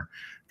hanger,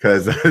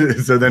 because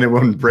so then it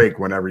won't break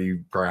whenever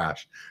you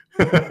crash.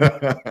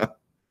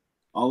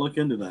 I'll look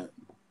into that.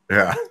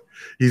 Yeah,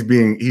 he's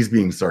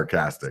being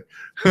sarcastic,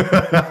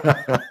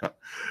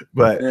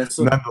 but Yeah,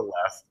 so,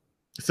 nonetheless.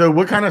 So,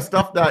 what kind of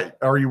stuff that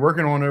are you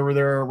working on over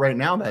there right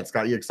now that's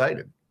got you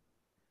excited?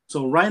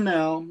 So right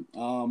now,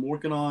 I'm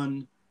working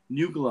on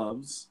new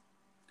gloves.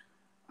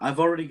 I've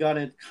already got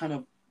it kind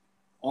of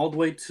all the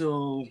way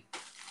till,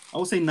 I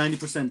would say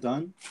 90%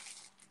 done.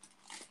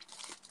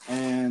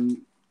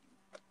 And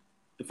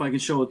if I can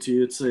show it to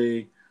you, it's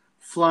a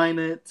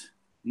Flyknit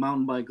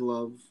mountain bike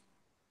glove.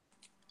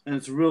 And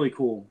it's really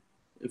cool.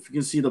 If you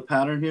can see the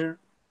pattern here,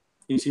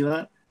 can you see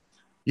that?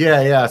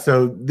 Yeah.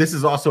 So this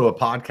is also a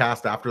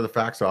podcast after the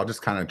fact, so I'll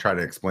just kind of try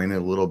to explain it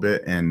a little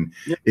bit. And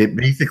it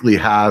basically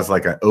has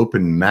like an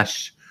open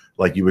mesh,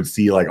 like you would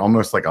see, like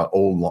almost like an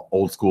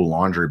old school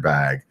laundry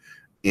bag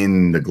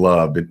in the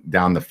glove,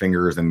 down the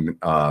fingers and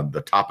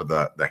the top of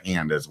the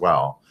hand as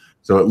well.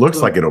 So it looks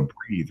like it'll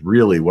breathe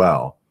really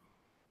well.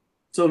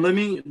 So let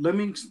me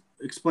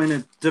explain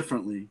it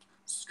differently.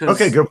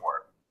 Okay, go for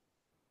it.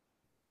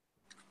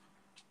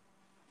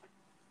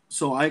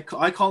 So I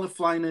call it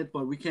Flyknit,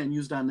 but we can't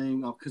use that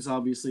name because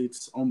obviously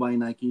it's owned by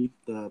Nike,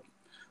 the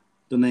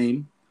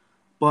name.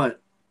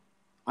 But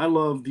I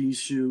love these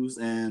shoes,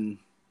 and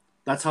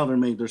that's how they're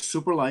made. They're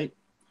super light,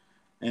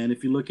 and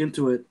if you look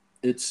into it,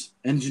 it's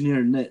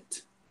engineer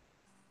knit.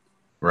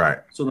 Right.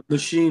 So the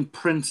machine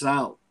prints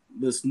out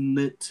this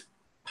knit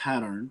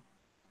pattern,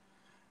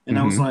 and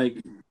I was like,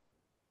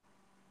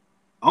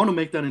 I want to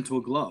make that into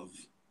a glove.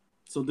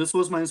 So this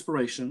was my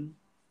inspiration,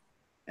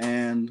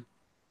 and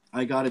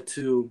I got it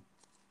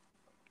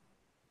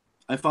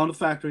I found a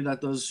factory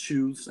that does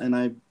shoes, and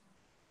I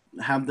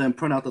have them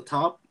print out the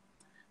top,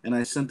 and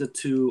I sent it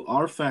to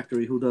our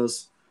factory who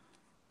does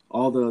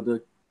all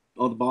the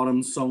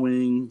bottom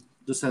sewing.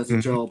 This has the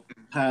gel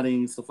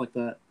padding, stuff like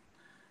that.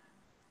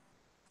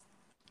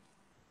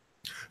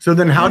 So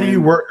then how do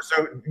you work?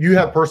 So you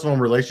have personal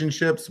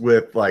relationships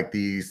with like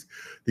these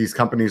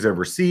companies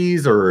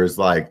overseas, or is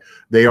like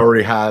they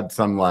already had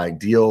some like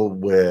deal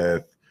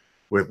with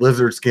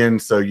lizard skin,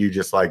 so you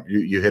just like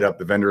you hit up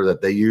the vendor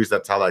that they use?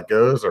 That's how that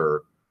goes?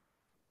 Or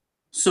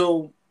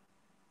so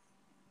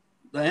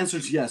the answer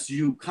is yes.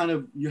 You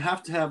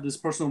have to have this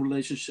personal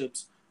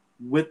relationships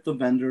with the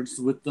vendors,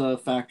 with the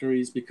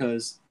factories,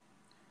 because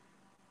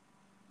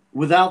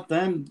without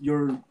them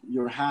you're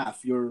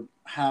half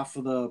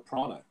of the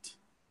product.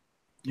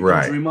 You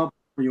can dream up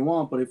what you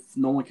want, but if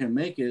no one can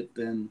make it,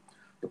 then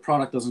the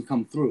product doesn't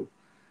come through.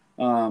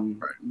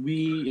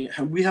 We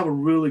have a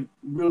really,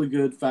 really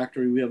good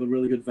factory. We have a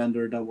really good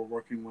vendor that we're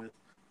working with,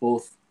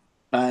 both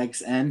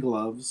bags and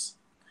gloves.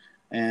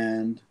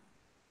 And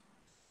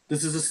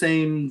this is the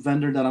same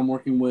vendor that I'm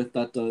working with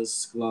that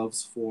does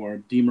gloves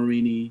for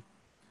DeMarini,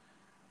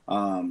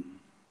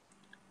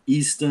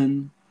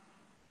 Easton,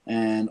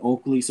 and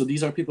Oakley. So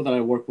these are people that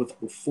I worked with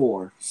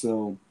before.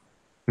 So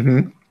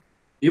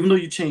even though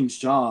you change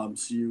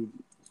jobs, you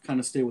kind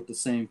of stay with the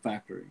same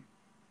factory.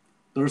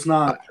 There's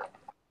not,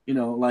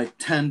 like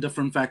 10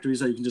 different factories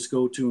that you can just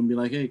go to and be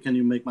like, hey, can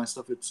you make my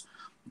stuff?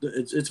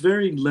 It's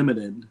very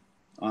limited.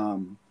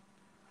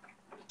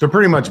 So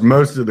pretty much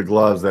most of the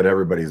gloves that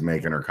everybody's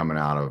making are coming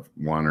out of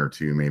 1 or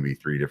 2, maybe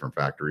 3 different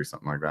factories,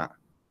 something like that.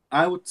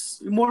 I would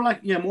more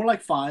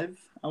like 5,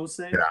 I would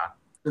say. Yeah.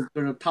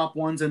 They're the top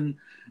ones, and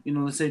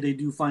let's say they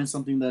do find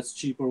something that's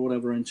cheap or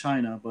whatever in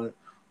China, but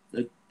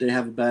they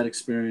have a bad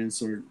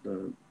experience or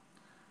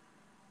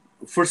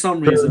for some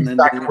reason.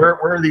 Where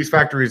are these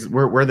factories?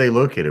 Where are they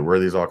located? Where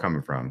are these all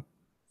coming from?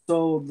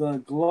 So the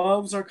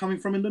gloves are coming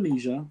from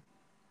Indonesia.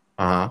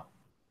 And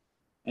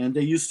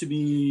they used to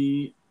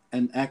be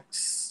an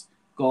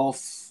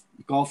ex-golf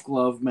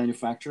glove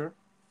manufacturer.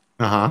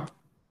 And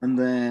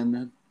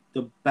then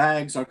the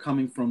bags are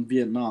coming from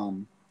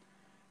Vietnam.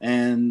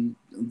 And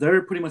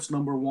they're pretty much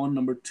number 1,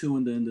 number 2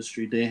 in the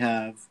industry. They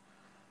have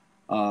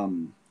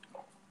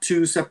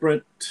 2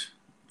 separate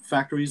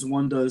factories.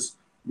 One does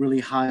really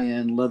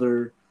high-end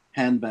leather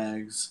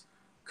handbags,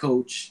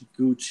 Coach,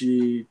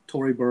 Gucci,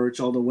 Tory Burch,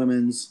 all the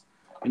women's.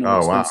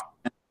 Oh wow!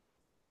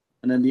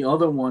 And then the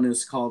other one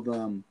is called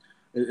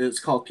it's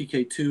called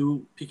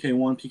PK2,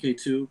 PK1,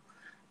 PK2.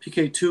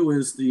 PK2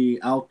 is the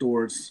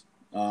outdoors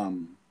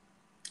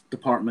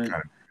department,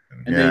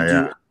 and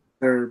they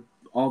do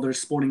all their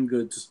sporting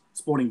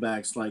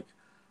bags like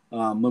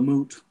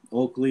Mammut,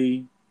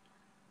 Oakley,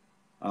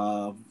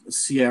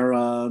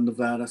 Sierra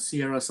Nevada,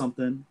 Sierra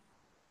something.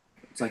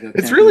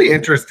 It's really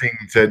interesting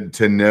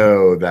to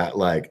know that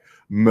like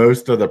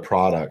most of the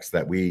products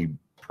that we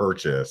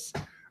purchase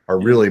are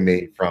really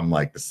made from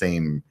like the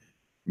same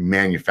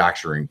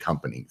manufacturing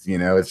companies.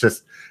 It's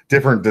just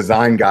different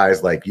design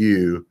guys like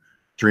you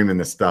dreaming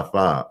this stuff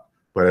up.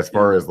 But as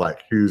far as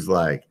like who's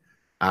like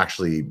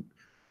actually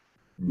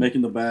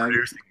making the bag.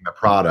 Producing the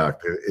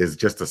product is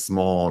just a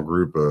small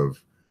group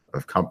of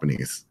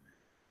companies.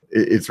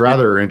 It's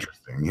rather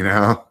interesting, you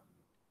know.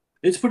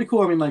 It's pretty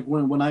cool. I mean, like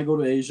when I go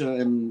to Asia,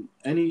 and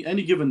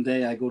any given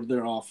day I go to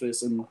their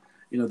office, and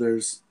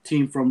there's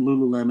team from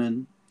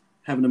Lululemon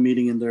having a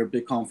meeting in their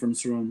big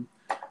conference room,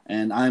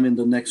 and I'm in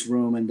the next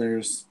room, and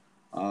there's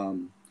a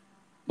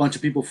bunch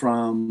of people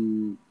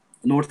from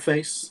North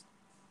Face.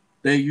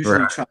 They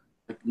usually try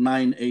like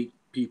 9-8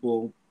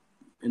 people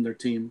in their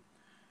team.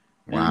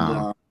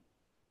 Wow. And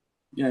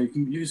yeah,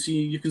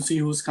 you can see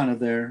who's kind of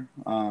there.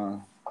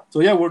 So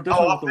yeah, we're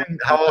definitely.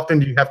 How often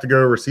do you have to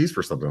go overseas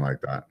for something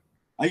like that?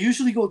 I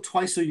usually go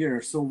twice a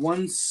year. So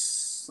one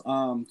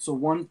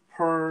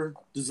per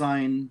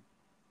design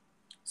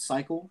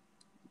cycle.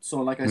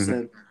 So like I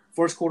said,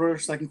 first quarter,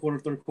 second quarter,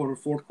 third quarter,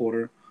 fourth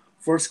quarter.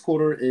 First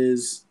quarter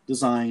is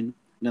design,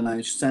 and then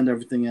I send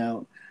everything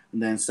out,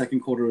 and then second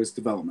quarter is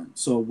development.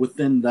 So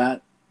within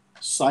that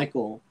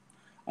cycle,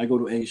 I go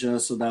to Asia.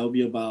 So that will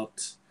be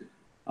about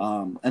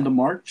end of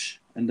March,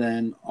 and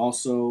then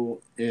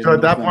also in So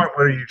at that November. point,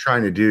 what are you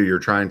trying to do? You're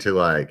trying to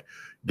like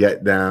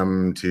get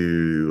them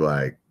to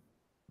like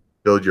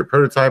build your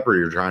prototype, or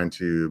you're trying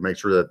to make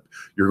sure that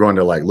you're going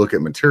to like look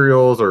at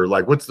materials, or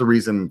like what's the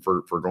reason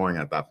for going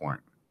at that point?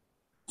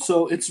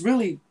 So it's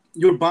really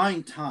you're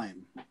buying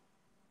time.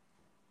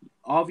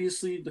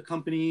 Obviously, the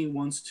company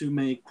wants to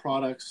make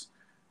products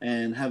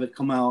and have it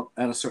come out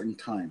at a certain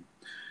time.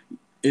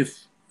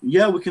 If we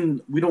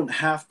don't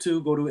have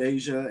to go to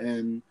Asia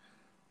and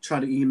try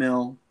to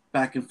email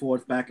back and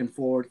forth,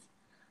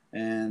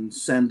 and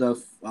send a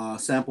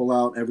sample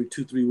out every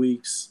 2-3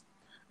 weeks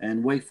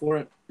and wait for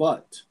it.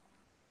 But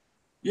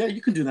yeah,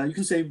 you can do that. You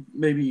can save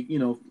maybe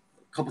a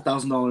couple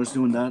 $1,000s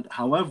doing that.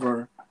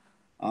 However,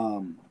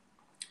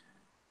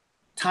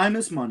 time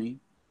is money,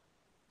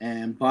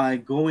 and by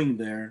going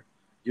there,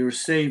 you're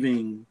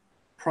saving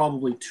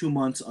probably 2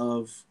 months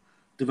of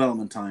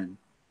development time.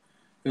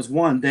 Because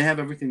one, they have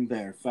everything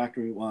there,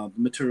 factory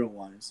material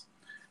wise,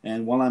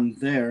 and while I'm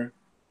there,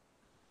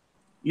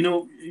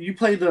 you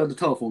play the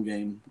telephone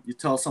game. You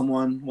tell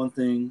someone one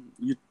thing,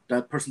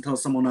 that person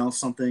tells someone else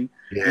something,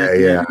 and at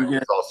the end you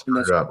get it's all something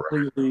that's screwed up,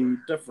 completely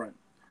different.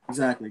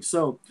 Exactly.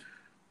 So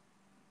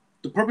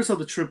the purpose of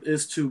the trip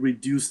is to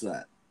reduce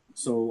that.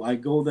 So I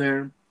go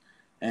there,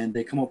 and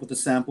they come up with a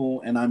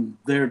sample, and I'm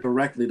there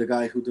directly, the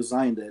guy who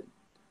designed it,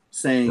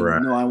 saying,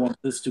 right? no, I want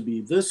this to be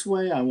this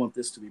way. I want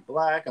this to be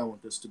black. I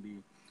want this to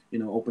be,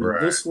 opening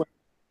Right. this way.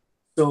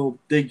 So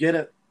they get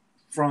it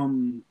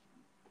from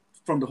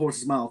the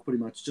horse's mouth, pretty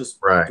much, just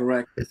Right.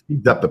 direct. It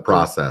speeds up the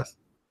process.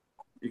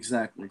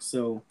 Exactly.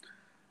 So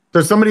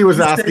somebody was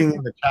you asking say,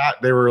 in the chat,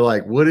 they were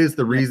like, what is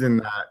the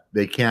reason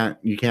that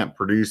you can't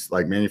produce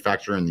like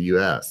manufacture in the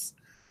US?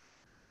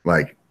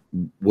 Like,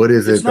 what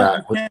is it's it not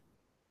that you can't.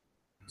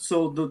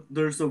 So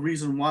there's a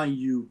reason why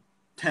you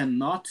tend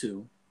not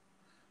to,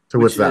 so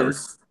what's which that?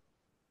 is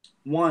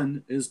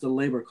one is the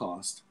labor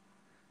cost.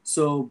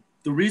 So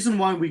the reason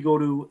why we go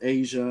to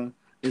Asia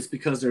is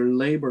because their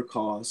labor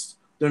costs,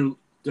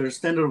 their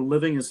standard of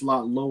living is a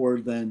lot lower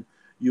than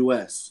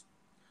US.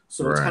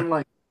 So it's Right. kind of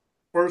like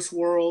first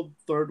world,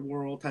 third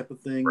world type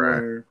of thing,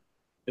 Right. where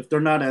if they're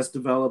not as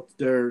developed,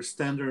 their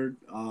standard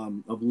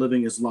of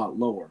living is a lot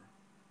lower.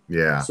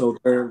 Yeah. So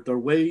their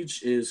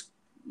wage is,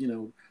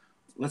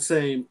 let's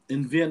say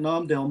in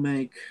Vietnam they'll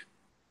make.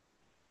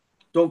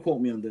 Don't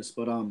quote me on this,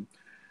 but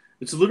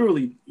it's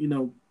literally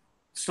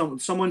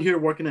someone here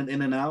working at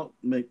In and Out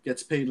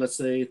gets paid, let's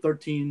say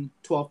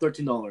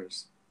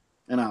 $13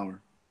 an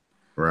hour.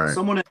 Right.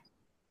 Someone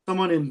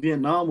in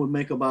Vietnam would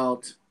make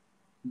about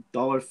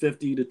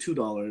 $1.50 to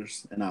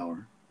 $2 an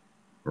hour.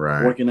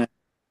 Right. Working at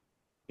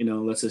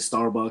let's say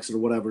Starbucks or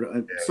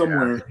whatever,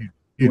 somewhere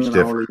Huge doing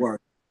difference. hourly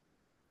work.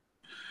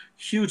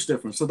 Huge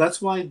difference. So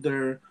that's why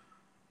a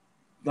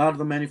lot of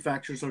the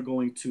manufacturers are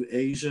going to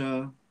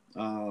Asia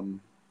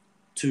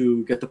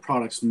to get the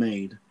products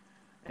made.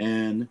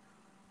 And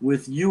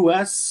with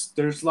US,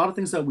 there's a lot of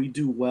things that we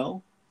do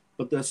well,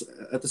 but that's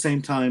at the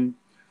same time,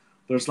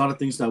 there's a lot of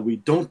things that we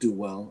don't do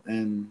well.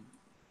 And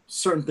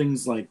certain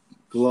things like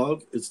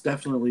glove, it's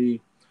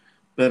definitely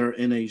better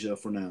in Asia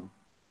for now.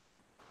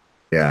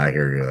 Yeah, I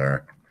hear you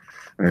there.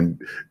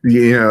 And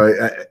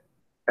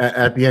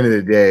at the end of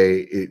the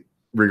day,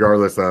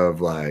 regardless of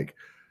like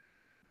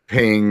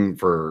paying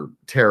for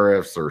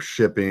tariffs or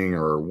shipping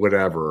or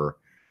whatever,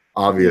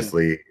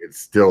 obviously it's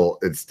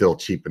still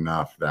cheap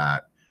enough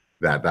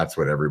that's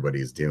what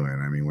everybody's doing.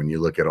 I mean, when you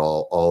look at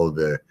all of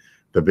the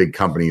big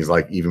companies,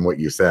 like even what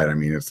you said, I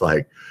mean, it's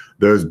like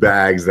those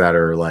bags that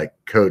are like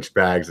Coach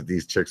bags that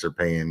these chicks are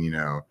paying,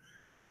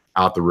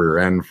 out the rear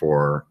end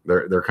for,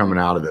 they're coming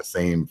out of the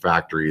same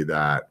factory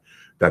that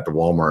the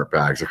Walmart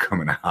bags are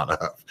coming out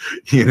of,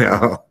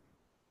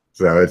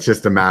 So it's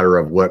just a matter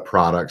of what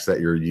products that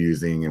you're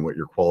using and what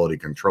your quality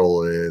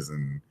control is,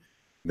 and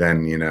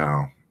then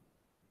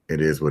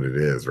it is what it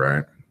is,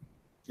 right?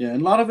 Yeah,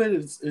 and a lot of it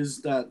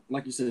is that,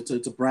 like you said,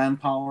 it's a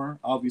brand power.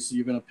 Obviously,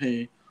 you're gonna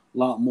pay a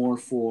lot more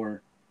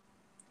for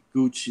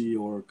Gucci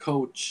or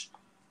Coach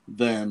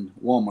than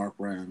Walmart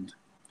brand.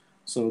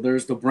 So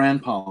there's the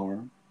brand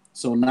power.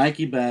 So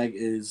Nike bag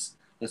is,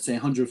 let's say,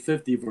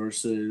 150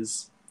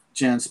 versus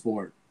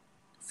JanSport,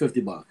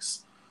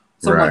 $50,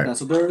 something like that.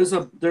 So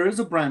there is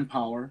a brand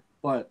power,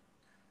 but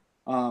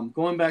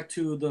going back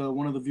to the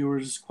one of the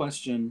viewers'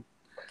 question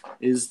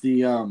is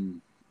the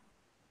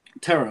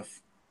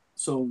tariff.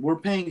 So we're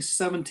paying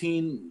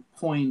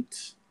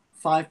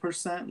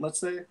 17.5%, let's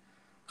say,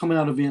 coming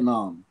out of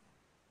Vietnam.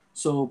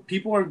 So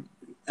people are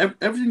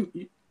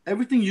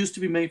everything used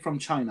to be made from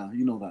China.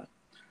 You know that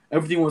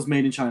everything was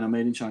made in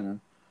China,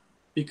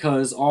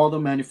 because all the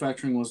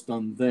manufacturing was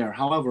done there.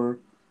 However,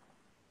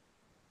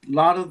 a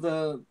lot of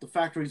the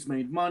factories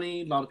made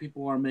money. A lot of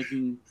people are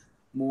making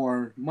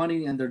more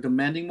money, and they're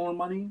demanding more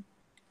money.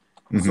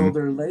 Mm-hmm. So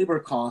their labor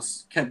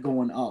costs kept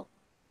going up,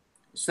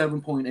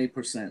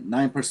 7.8%,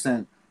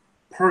 9%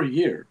 per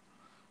year.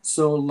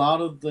 So a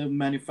lot of the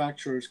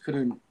manufacturers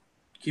couldn't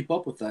keep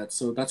up with that.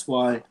 So that's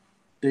why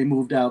they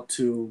moved out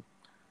to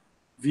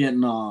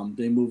Vietnam.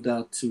 They moved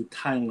out to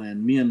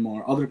Thailand,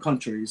 Myanmar, other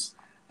countries.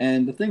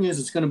 And the thing is,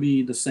 it's going to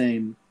be the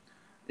same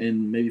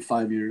in maybe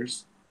 5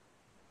 years.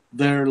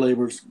 Their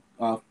labor's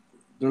going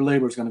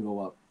to go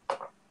up.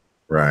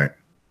 Right.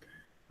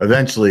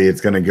 Eventually,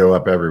 it's going to go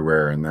up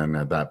everywhere, and then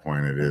at that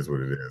point, it is what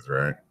it is,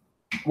 right?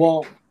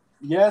 Well,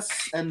 yes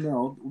and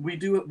no. We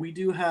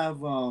do have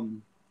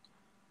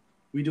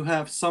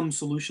some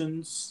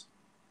solutions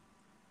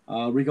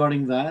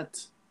regarding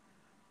that.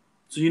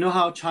 So you know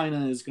how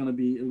China is going to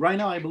be right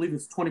now. I believe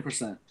it's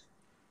 20%,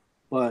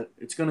 but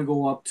it's going to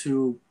go up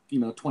to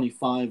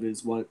 25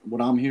 is what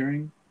I'm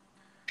hearing.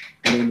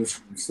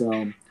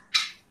 So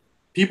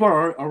people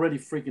are already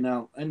freaking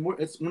out, and we're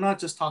not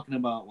just talking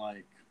about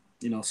like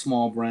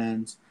small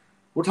brands.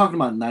 We're talking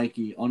about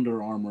Nike,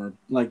 Under Armour,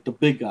 like the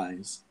big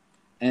guys,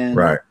 and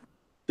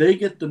they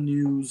get the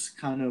news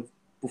kind of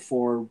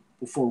before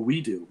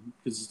we do,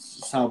 because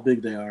it's just how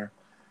big they are.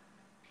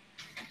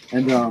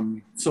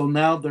 And so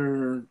now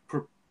they've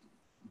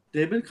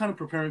been kind of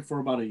preparing for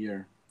about a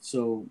year.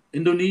 So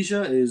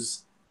Indonesia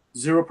is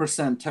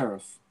 0%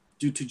 tariff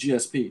due to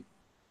GSP.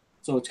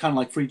 So it's kind of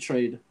like free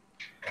trade.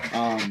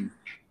 And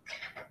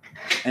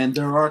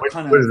there are what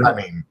does that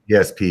mean?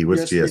 GSP.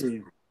 What's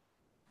GSP?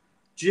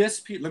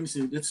 GSP, let me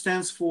see. It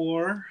stands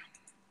for.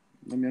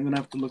 I'm gonna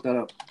have to look that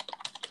up.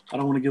 I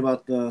don't want to give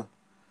out the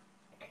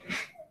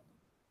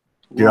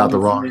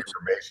wrong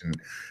information,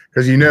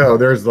 because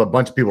there's a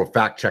bunch of people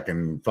fact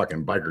checking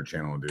fucking Biker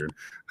Channel, dude.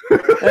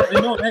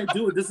 Hey,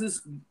 dude, this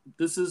is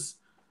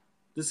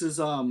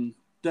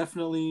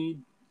definitely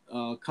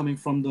coming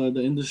from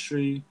the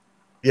industry.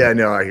 Yeah,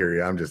 no, I hear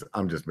you. I'm just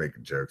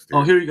making jokes, dude.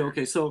 Oh, here you go.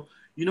 Okay, so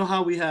you know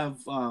how we have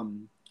what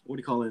do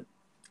you call it?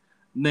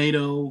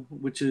 NATO,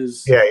 which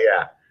is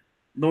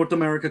North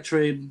America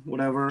Trade,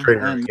 whatever.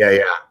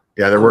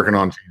 They're working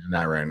on changing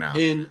that right now.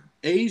 In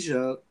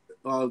Asia,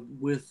 so I'm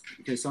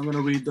going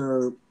to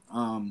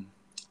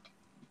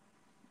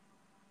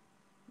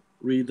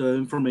read the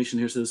information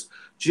here. It says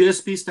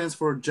GSP stands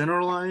for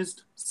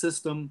Generalized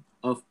System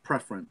of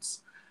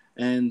Preference,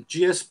 and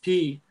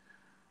GSP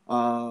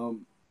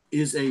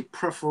is a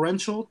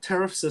preferential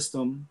tariff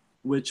system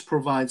which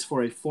provides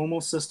for a formal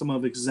system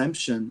of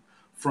exemption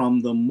from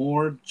the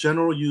more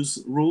general use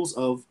rules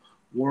of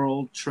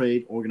World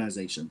Trade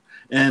Organization.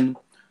 And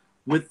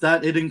with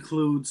that, it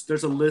includes,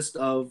 there's a list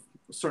of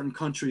certain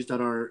countries that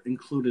are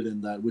included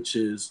in that, which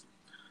is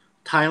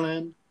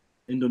Thailand,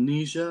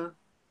 Indonesia,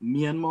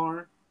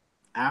 Myanmar,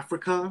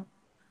 Africa.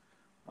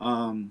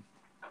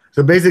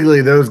 So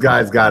basically, those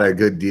guys got a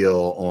good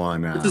deal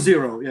on it's a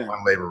zero,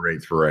 on labor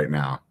rates for right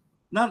now.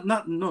 Not on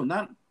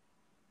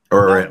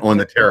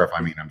the tariff.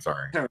 I mean, I'm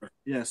sorry. Tariff,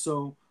 yeah.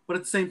 So, but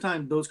at the same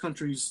time, those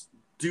countries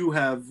do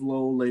have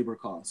low labor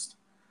cost.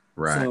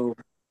 Right. So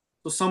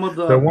some of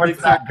the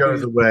once that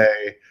goes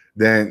away,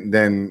 then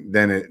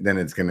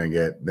it's gonna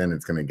get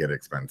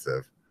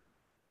expensive.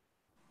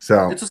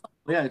 So it's a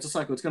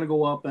cycle. It's gonna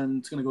go up and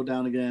it's gonna go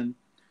down again,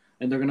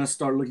 and they're gonna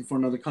start looking for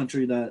another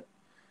country that,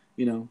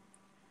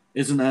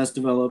 isn't as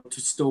developed,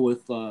 still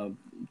with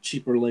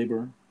cheaper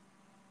labor.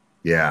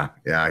 Yeah,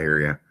 I hear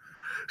you.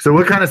 So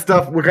what kind of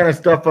stuff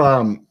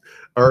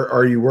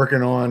are you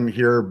working on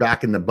here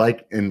back in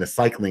the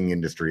cycling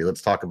industry?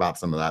 Let's talk about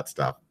some of that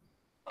stuff.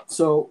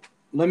 So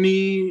let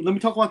me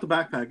talk about the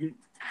backpack.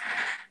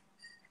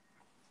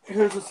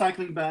 Here's a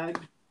cycling bag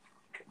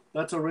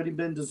that's already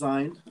been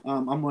designed.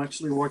 I'm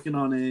actually working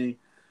on a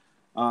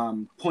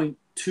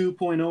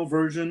 2.0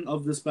 version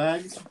of this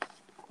bag.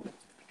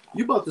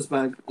 You bought this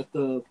bag at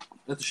the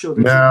show.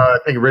 No, I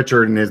think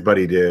Richard and his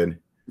buddy did.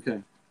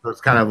 Okay. So it's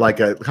kind of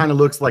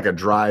looks like a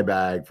dry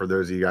bag for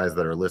those of you guys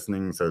that are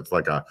listening. So it's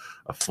like a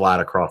flat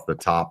across the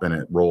top and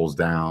it rolls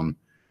down.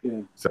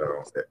 Yeah.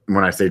 So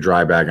when I say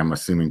dry bag, I'm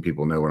assuming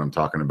people know what I'm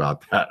talking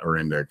about that are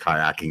into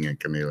kayaking and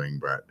canoeing.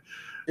 But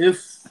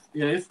if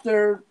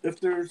they're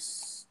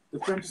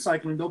into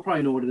cycling, they'll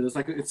probably know what it is.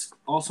 Like, it's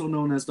also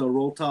known as the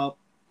roll top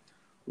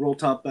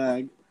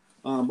bag.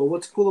 But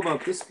what's cool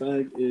about this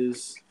bag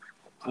is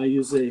I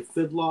use a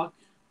Fidlock.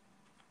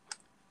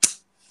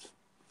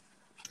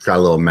 It's got a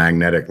little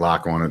magnetic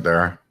lock on it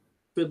there.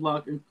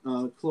 fidlock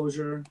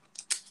closure,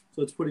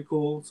 so it's pretty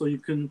cool. So you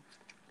can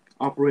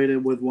operate it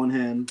with one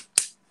hand,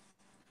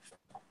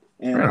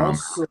 and Right on.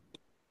 also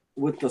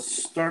with the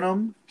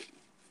sternum,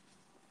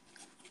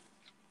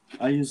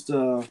 I used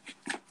a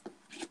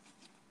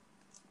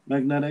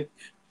magnetic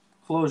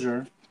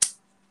closure.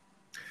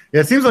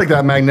 Yeah, it seems like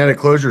that magnetic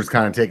closure is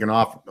kind of taken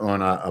off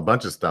on a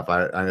bunch of stuff.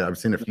 I've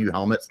seen a few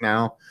helmets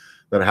now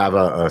that have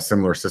a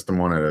similar system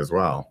on it as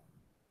well.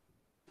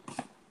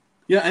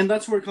 Yeah, and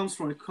that's where it comes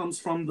from. It comes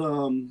from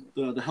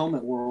the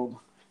helmet world.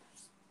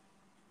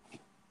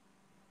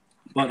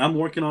 But I'm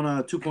working on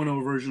a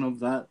 2.0 version of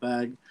that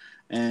bag,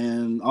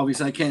 and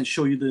obviously I can't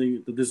show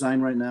you the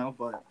design right now,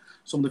 but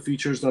some of the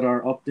features that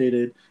are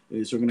updated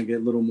is you're going to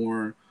get a little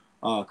more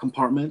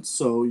compartments,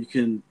 so you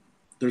can,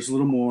 there's a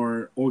little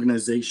more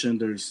organization,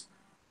 there's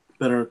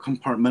better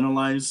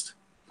compartmentalized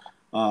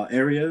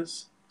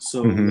areas.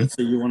 So let's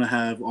say you want to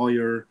have all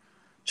your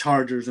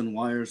chargers and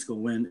wires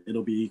go in,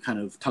 it'll be kind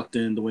of tucked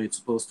in the way it's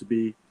supposed to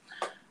be.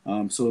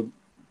 So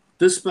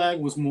this bag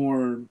was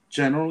more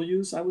general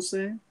use, I would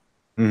say.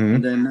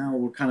 And then now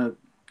we're kind of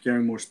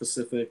getting more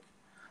specific.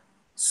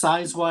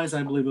 Size-wise,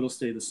 I believe it'll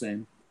stay the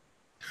same.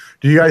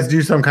 Do you guys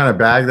do some kind of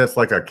bag that's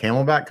like a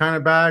camelback kind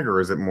of bag, or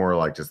is it more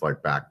like just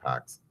like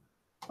backpacks?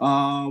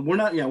 We're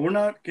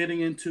not getting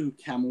into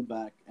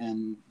camelback,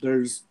 and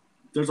there's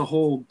a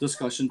whole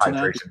discussion to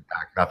hydration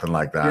pack, nothing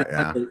like that.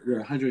 Yeah,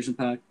 hydration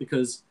pack,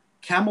 because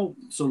so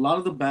a lot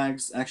of the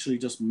bags actually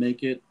just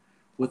make it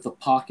with a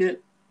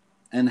pocket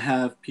and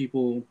have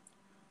people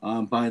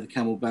buy the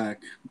camelback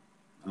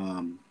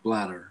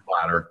bladder,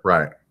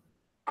 right.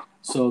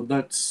 So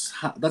that's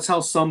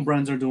how some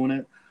brands are doing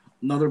it.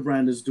 Another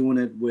brand is doing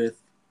it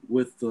with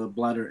the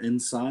bladder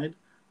inside,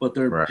 but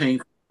they're paying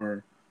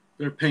for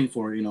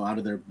out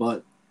of their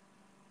butt,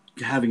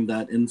 having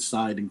that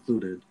inside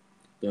included,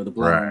 the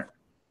bladder.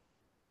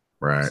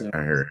 Right. So,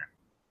 I hear you.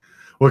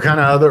 What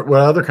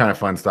other kind of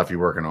fun stuff you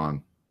working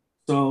on?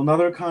 So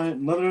another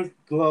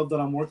glove that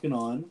I'm working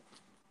on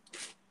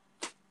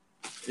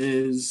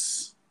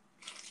is,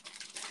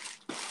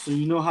 so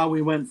you know how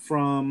we went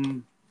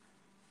from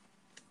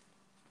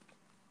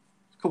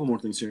a couple more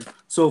things here.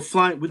 So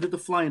we did the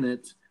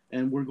Flyknit,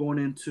 and we're going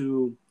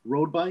into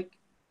road bike.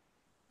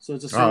 So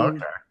it's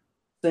the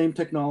same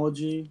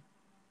technology.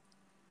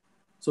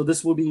 So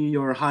this will be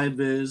your high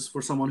vis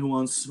for someone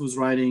who's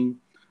riding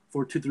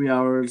for 2-3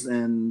 hours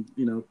and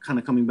kind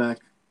of coming back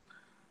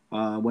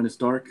when it's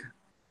dark.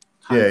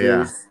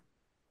 Yeah.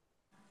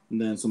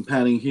 And then some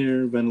padding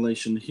here,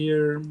 ventilation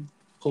here,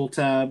 pull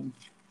tab,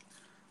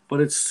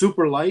 but it's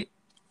super light.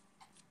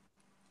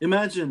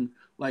 Imagine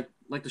like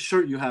the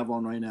shirt you have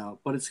on right now,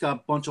 but it's got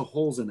a bunch of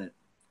holes in it.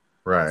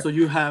 Right. So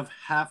you have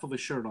half of a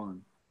shirt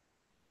on.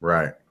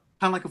 Right.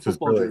 Kind of like a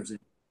football jersey.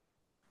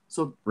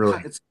 So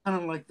it's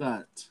kind of like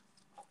that.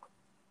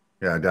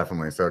 Yeah,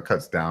 definitely. So it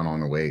cuts down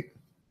on the weight.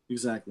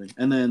 Exactly.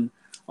 And then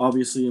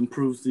obviously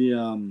improves the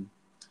air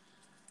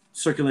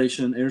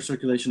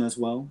circulation as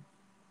well.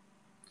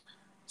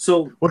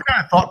 So what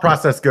kind of thought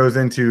process goes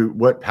into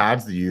what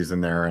pads to use in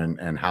there,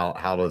 and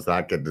how does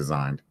that get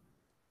designed?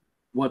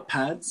 What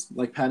pads?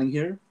 Like padding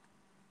here?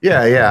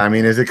 Yeah. I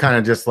mean, is it kind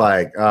of just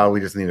like, we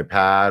just need a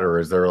pad, or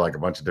is there like a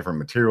bunch of different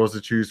materials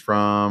to choose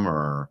from,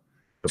 or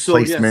the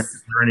placement? Yes.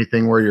 Is there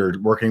anything where you're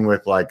working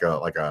with I'm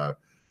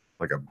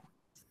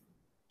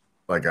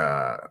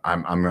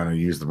going to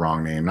use the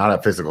wrong name, not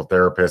a physical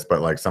therapist,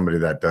 but like somebody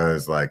that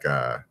does like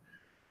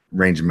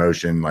range of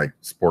motion, like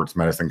sports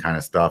medicine kind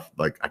of stuff.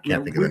 Like I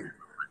can't think of it.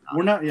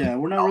 We're not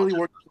really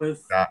working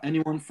with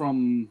anyone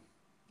from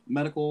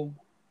medical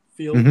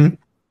field.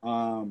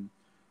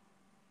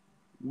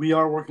 We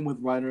are working with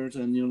riders,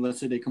 and let's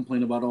say they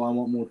complain about, I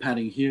want more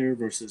padding here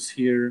versus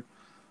here,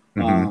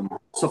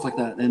 stuff like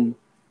that. And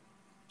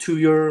to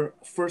your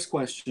first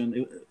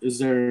question, is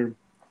there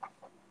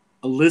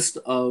a list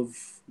of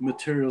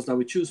materials that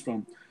we choose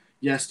from?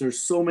 Yes, there's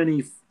so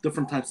many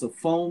different types of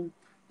foam.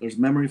 There's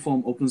memory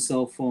foam, open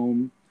cell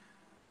foam,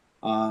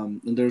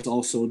 and there's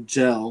also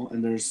gel,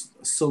 and there's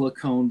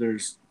silicone,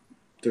 there's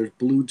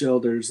blue gel,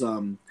 there's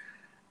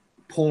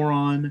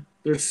Poron.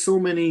 There's so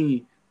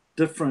many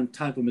different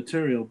type of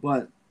material,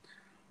 but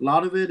a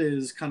lot of it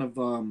is kind of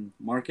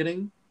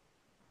marketing.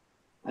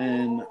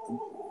 And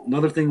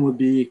another thing would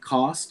be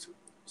cost.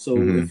 So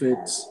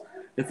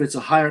if it's a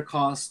higher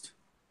cost,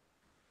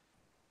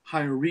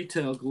 higher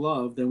retail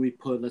glove, then we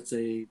put, let's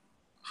say,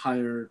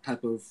 higher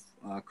type of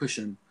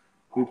cushion.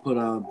 We put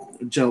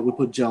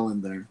gel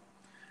in there.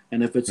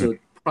 And if it's a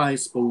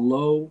price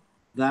below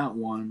that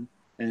one,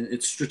 and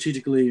it's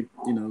strategically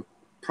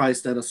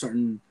priced at a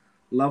certain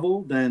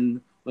level,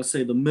 then let's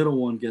say the middle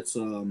one gets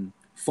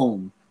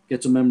foam,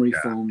 gets a memory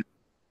foam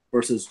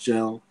versus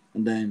gel.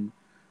 And then,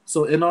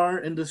 so in our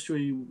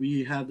industry,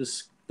 we have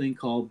this thing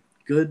called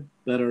good,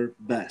 better,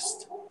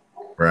 best.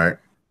 Right.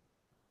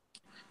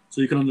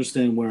 So you can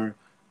understand where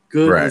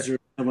good is your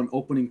kind of an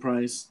opening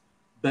price,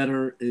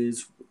 better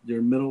is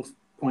your middle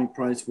point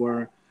price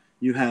where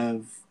you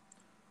have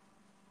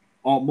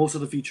most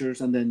of the features,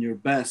 and then your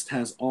best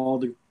has all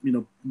the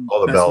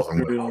all the bells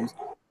and whistles.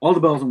 all the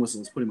bells and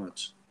whistles, pretty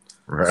much.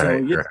 Right. So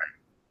yeah. Right.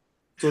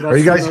 So Are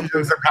you guys another,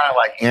 using some kind of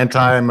like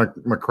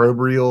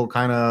antimicrobial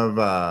kind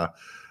of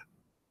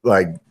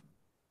like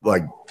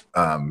like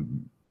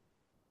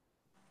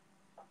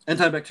antibacterial,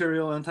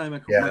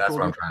 antimicrobial? yeah, that's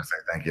what I'm trying to say.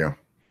 Thank you.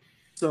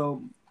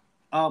 So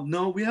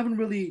no, we haven't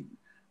really.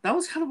 That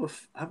was kind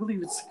of I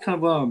believe it's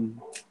kind of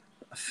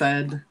a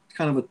fad,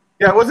 kind of a.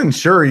 Yeah, I wasn't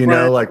sure, you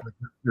know, Right. like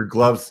your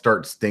gloves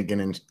start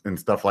stinking and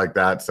stuff like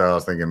that. So I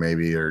was thinking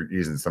maybe you're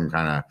using some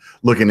kind of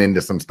looking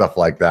into some stuff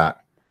like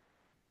that.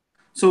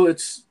 So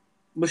it's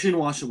machine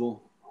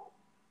washable.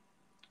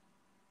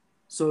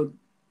 So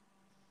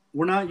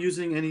we're not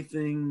using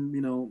anything,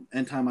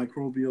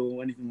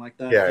 antimicrobial, anything like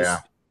that. Yeah,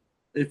 Just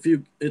yeah.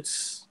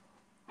 it's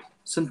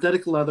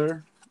synthetic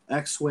leather,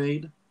 X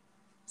suede,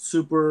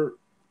 super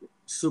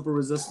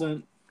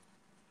resistant,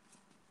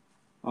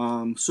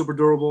 super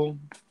durable,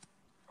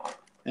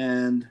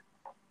 and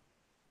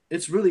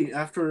it's really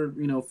after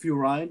a few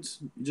rides,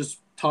 you just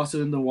toss it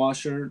in the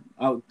washer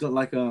out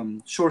like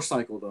short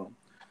cycle though,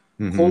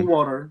 cold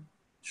water,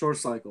 short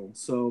cycle.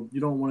 So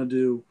you don't want to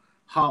do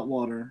hot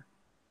water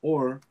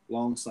or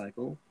long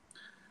cycle,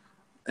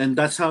 and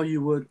that's how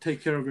you would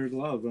take care of your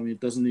glove. I mean, it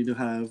doesn't need to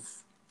have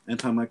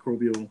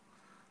antimicrobial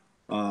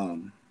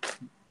um,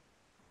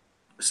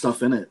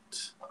 stuff in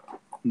it.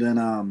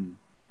 Then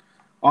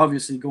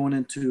obviously going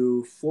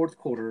into fourth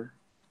quarter,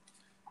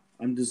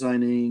 I'm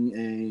designing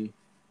a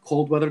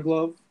cold weather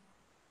glove.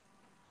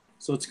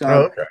 So it's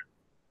got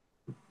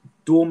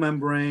dual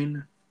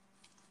membrane.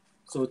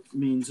 So it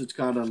means it's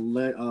got a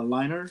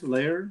liner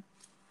layer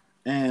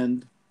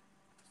and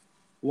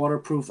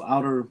waterproof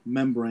outer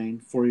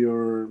membrane for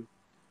your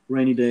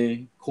rainy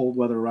day, cold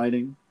weather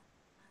riding.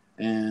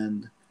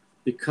 And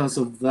because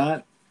of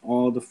that,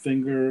 all the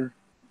finger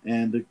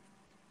and the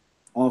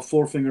all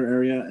forefinger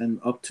area and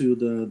up to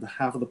the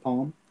half of the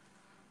palm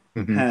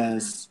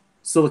has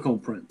silicone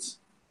prints.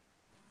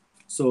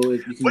 So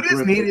you can what is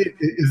grip needed? it.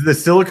 Is the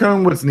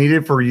silicone what's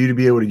needed for you to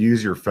be able to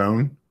use your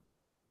phone?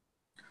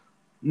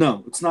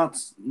 No, it's not.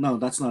 No,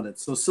 that's not it.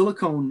 So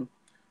silicone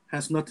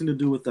has nothing to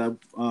do with that.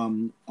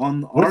 On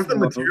What's our the glove,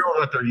 material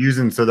that they're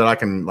using so that I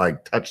can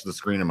like touch the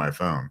screen of my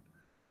phone?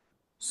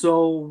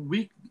 so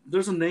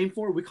there's a name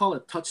for it. We call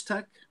it Touch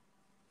Tech,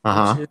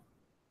 Uh-huh.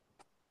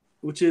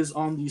 which is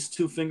on these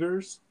two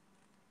fingers.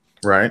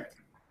 Right.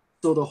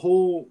 So the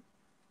whole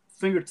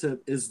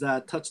fingertip is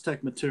that Touch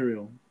Tech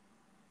material.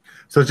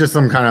 So it's just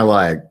some kind of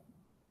like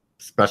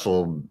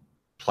special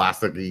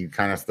plasticky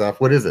kind of stuff.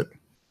 What is it?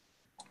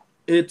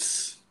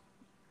 It's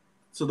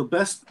so the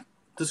best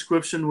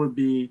description would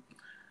be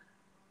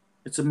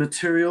it's a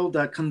material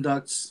that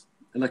conducts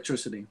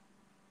electricity.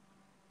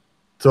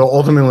 So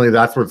ultimately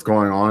that's what's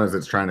going on is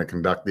it's trying to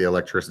conduct the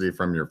electricity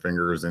from your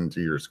fingers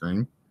into your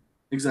screen.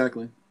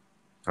 Exactly.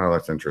 Oh,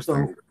 that's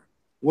interesting. So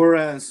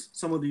whereas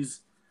some of these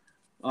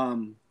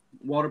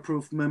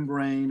waterproof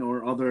membrane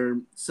or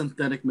other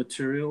synthetic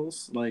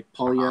materials like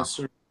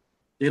polyester,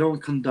 they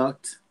don't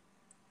conduct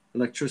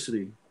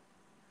electricity.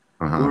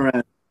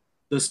 Whereas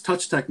this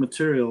Touch Tech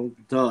material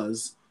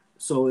does.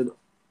 So it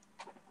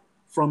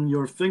from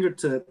your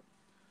fingertip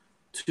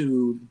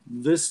to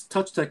this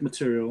Touch Tech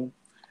material,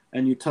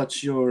 and you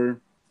touch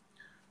your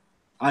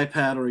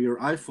iPad or your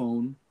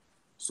iPhone,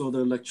 so the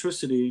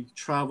electricity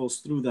travels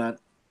through that,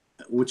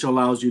 which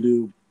allows you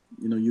to,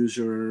 use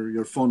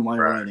your phone while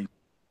riding.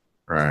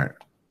 Right.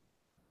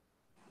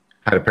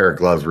 I had a pair of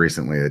gloves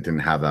recently that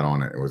didn't have that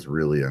on it. It was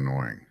really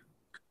annoying.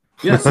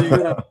 Yeah, so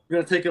you're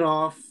gonna take it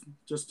off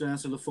just to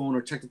answer the phone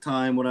or check the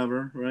time,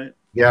 whatever, right?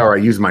 Yeah, or I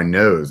use my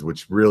nose,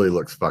 which really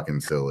looks fucking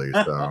silly.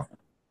 So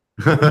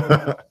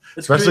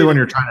especially when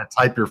you're trying to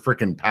type your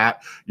freaking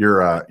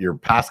your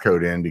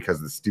passcode in because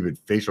the stupid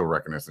facial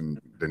recognition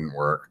didn't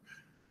work.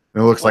 It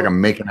looks like I'm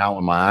making out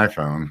with my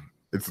iPhone.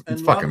 It's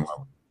fucking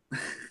low.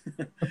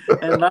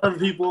 And a lot of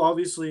people,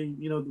 obviously,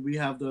 we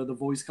have the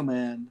voice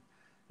command,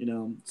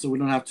 so we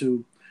don't have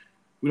to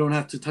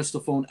touch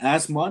the phone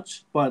as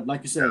much. But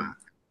like you said,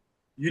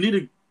 you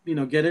need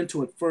to get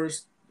into it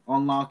first,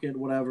 unlock it,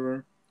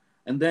 whatever,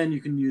 and then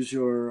you can use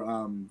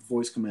your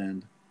voice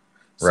command.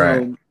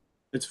 So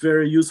it's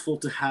very useful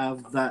to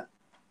have that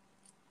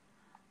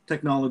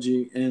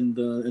technology in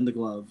the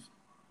glove.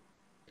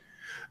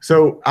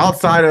 So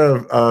outside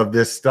of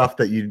this stuff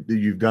that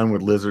you've done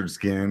with Lizard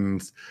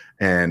Skins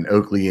and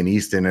Oakley and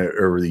Easton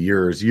over the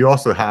years, you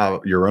also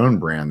have your own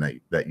brand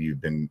that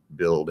you've been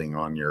building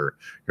on your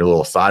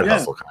little side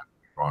hustle kind of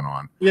going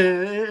on. Yeah,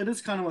 it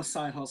is kind of a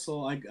side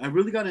hustle. I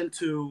really got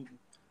into,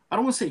 I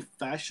don't want to say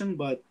fashion,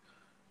 but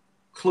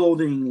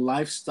clothing,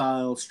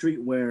 lifestyle,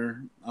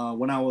 streetwear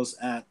when I was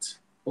at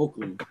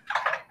Oakley.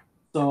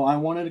 So I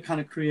wanted to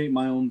kind of create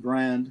my own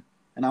brand,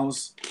 and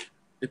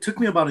it took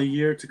me about a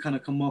year to kind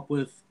of come up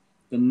with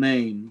the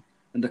name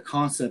and the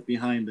concept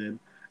behind it.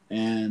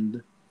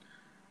 And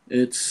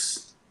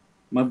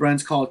my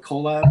brand's called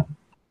Collab.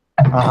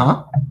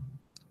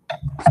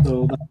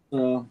 So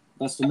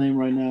that's the name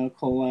right now,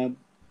 Collab.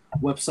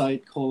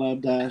 Website,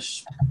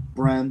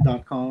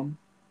 collab-brand.com.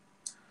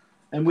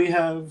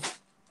 And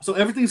so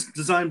everything's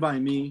designed by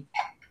me.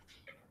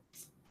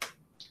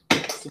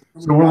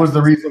 So what was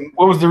the reason?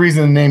 What was the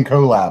reason to name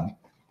Collab?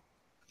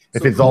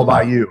 If it's all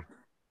by you.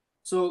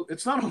 So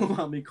it's not all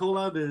about me.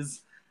 Collab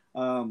is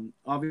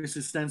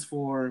obviously stands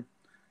for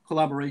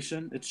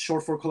collaboration. It's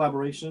short for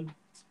collaboration.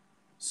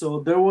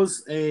 So there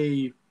was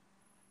a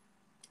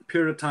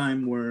period of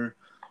time where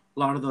a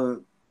lot of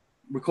the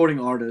recording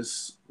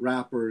artists,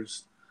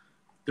 rappers,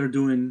 they're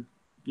doing,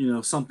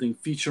 something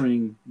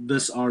featuring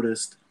this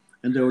artist,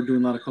 and they were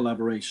doing a lot of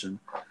collaboration.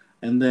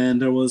 And then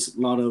there was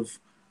a lot of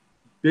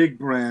big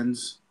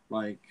brands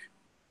like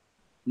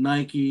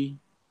Nike,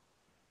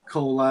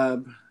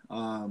 Collab,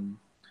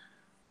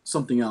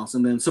 something else.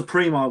 And then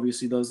Supreme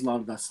obviously does a lot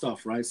of that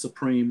stuff, right?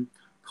 Supreme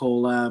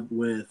collab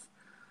with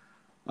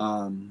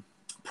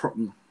what's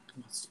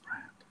the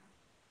brand?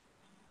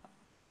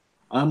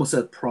 I almost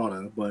said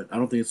Prada, but I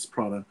don't think it's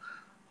Prada.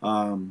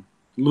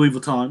 Louis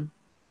Vuitton.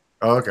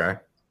 Oh, okay.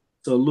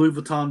 So Louis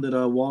Vuitton did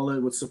a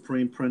wallet with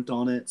Supreme print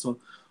on it. So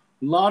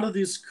a lot of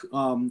these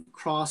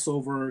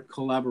crossover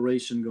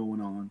collaboration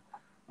going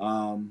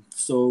on.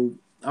 So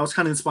I was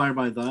kind of inspired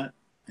by that.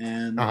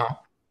 And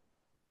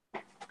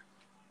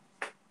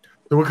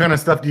so what kind of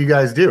stuff do you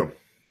guys do?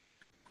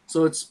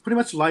 So it's pretty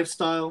much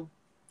lifestyle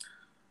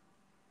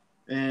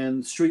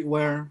and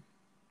streetwear.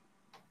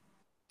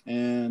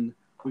 And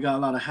we got a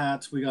lot of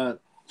hats. We got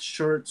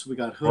shirts. We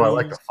got hoodies. Oh, I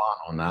like the font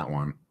on that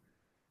one.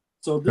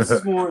 So this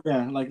is more,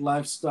 like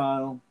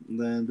lifestyle. And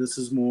then this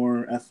is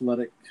more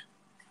athletic.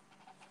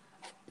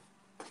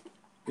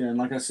 Yeah, and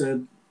like I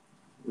said,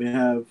 we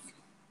have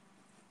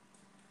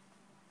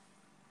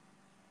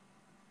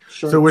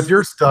shirts. So with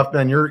your stuff,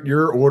 then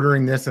you're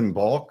ordering this in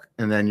bulk,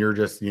 and then you're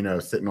just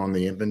sitting on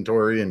the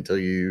inventory until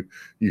you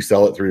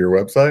sell it through your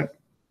website.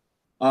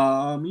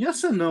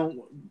 Yes and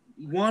no.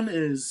 One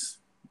is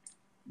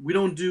we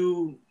don't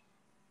do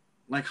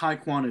like high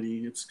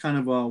quantity. It's kind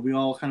of we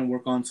all kind of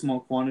work on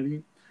small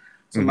quantity.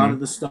 So a lot of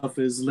the stuff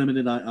is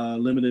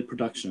limited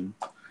production.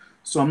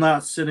 So I'm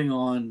not sitting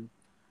on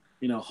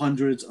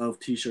hundreds of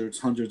t-shirts,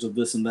 hundreds of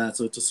this and that.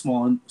 So it's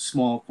a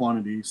small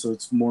quantity. So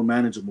it's more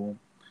manageable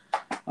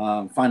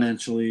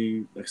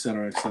financially, et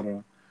cetera, et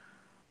cetera.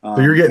 So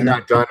you're getting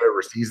that done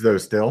overseas though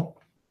still?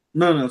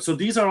 No. So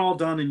these are all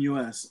done in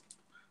U.S.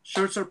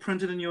 Shirts are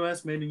printed in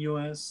U.S., made in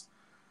U.S.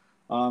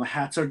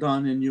 Hats are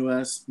done in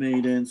U.S.,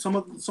 made in some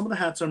of the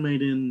hats are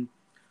made in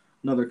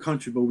another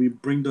country, but we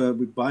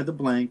buy the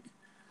blank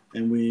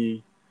and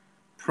we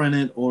print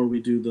it, or we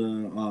do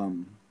the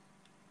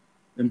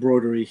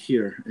embroidery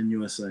here in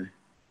USA.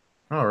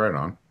 Oh, right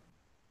on.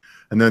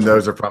 And then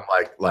those are from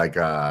like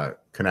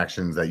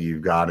connections that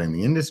you've got in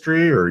the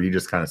industry, or you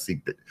just kind of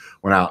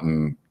went out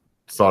and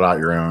sought out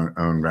your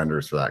own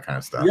vendors for that kind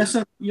of stuff?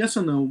 Yes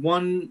and no.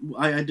 One,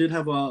 I did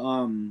have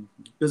a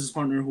business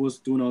partner who was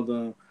doing all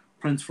the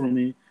prints for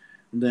me,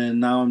 and then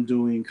now I'm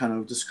doing kind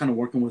of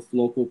working with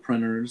local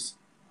printers,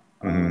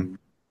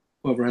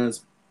 whoever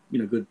has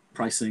good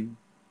pricing.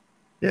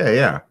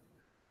 Yeah,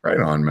 right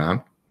on,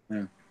 man.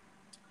 Yeah.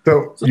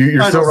 So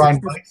you're still riding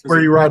bikes? Where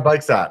do you ride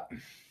bikes at?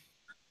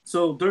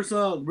 So there's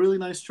a really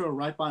nice trail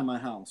right by my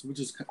house,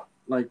 which is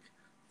like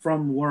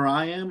from where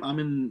I am. I'm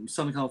in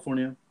Southern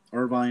California,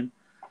 Irvine,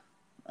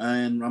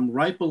 and I'm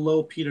right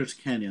below Peters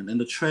Canyon, and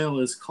the trail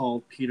is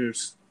called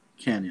Peters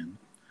Canyon.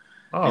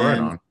 Oh, right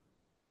on.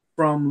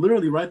 From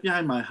literally right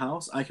behind my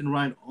house, I can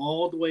ride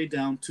all the way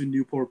down to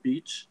Newport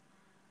Beach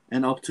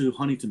and up to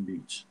Huntington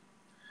Beach.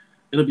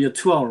 It'll be a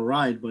 2-hour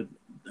ride, but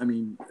I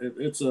mean,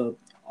 it's a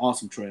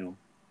awesome trail.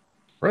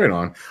 Right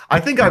on. I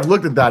think I've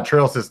looked at that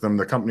trail system.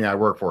 The company I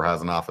work for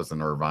has an office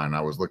in Irvine. I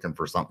was looking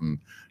for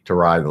something to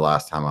ride the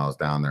last time I was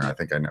down there. I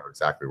think I know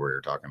exactly where you're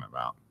talking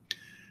about.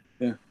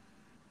 Yeah.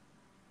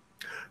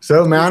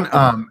 So, man,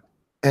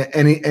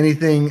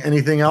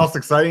 anything else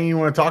exciting you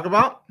want to talk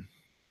about?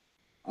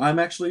 I'm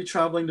actually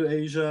traveling to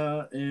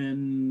Asia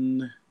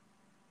in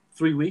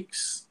 3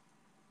 weeks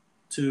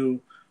to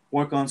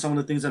work on some of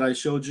the things that I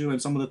showed you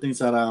and some of the things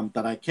that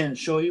I can't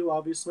show you,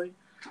 obviously.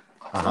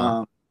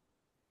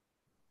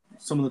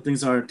 Some of the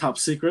things are top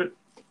secret.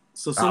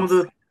 So some of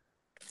the,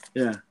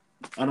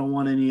 I don't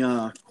want any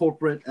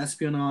corporate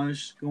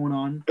espionage going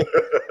on.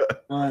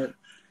 But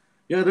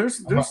yeah,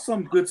 there's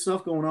some good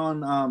stuff going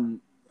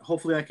on.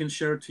 Hopefully I can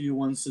share it to you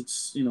once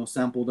it's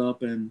sampled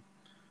up and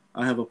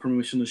I have a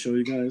permission to show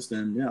you guys.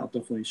 Then yeah, I'll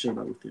definitely share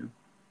that with you.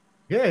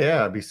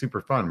 Yeah, it'd be super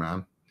fun,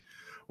 man.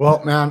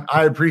 Well, man,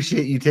 I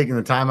appreciate you taking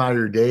the time out of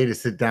your day to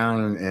sit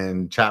down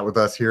and chat with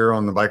us here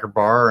on the Biker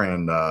Bar,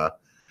 and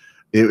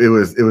it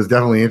was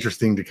definitely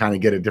interesting to kind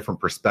of get a different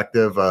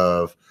perspective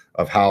of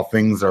how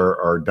things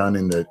are done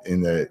in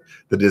the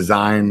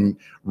design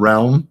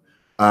realm.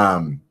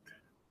 I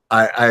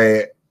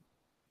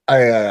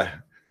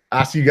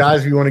asked you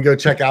guys if you want to go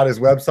check out his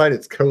website.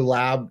 It's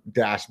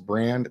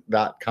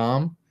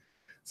collab-brand.com.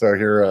 So if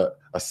you're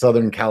a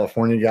Southern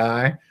California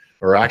guy,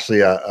 or actually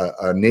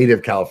a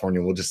native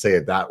California, we'll just say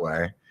it that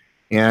way.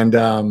 And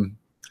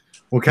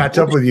we'll catch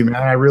up with you,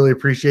 man. I really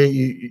appreciate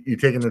you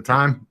taking the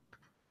time.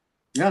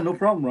 Yeah, no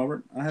problem,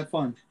 Robert. I had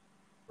fun.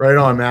 Right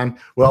on, man.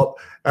 Well,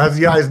 as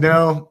you guys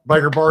know,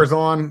 Biker Bar is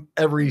on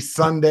every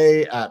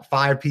Sunday at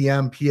 5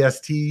 p.m.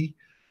 PST.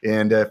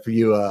 And if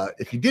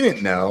you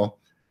didn't know,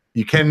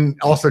 you can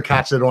also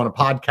catch it on a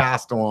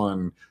podcast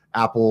on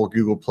Apple,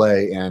 Google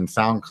Play, and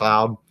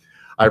SoundCloud.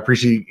 I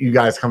appreciate you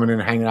guys coming in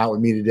and hanging out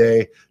with me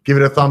today. Give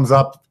it a thumbs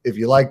up if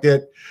you liked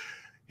it.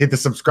 Hit the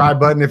subscribe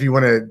button if you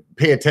want to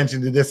pay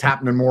attention to this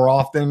happening more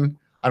often.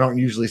 I don't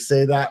usually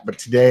say that, but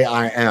today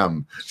I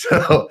am.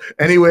 So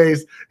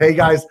anyways, hey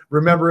guys,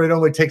 remember it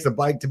only takes a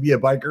bike to be a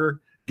biker.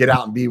 Get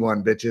out and be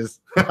one, bitches.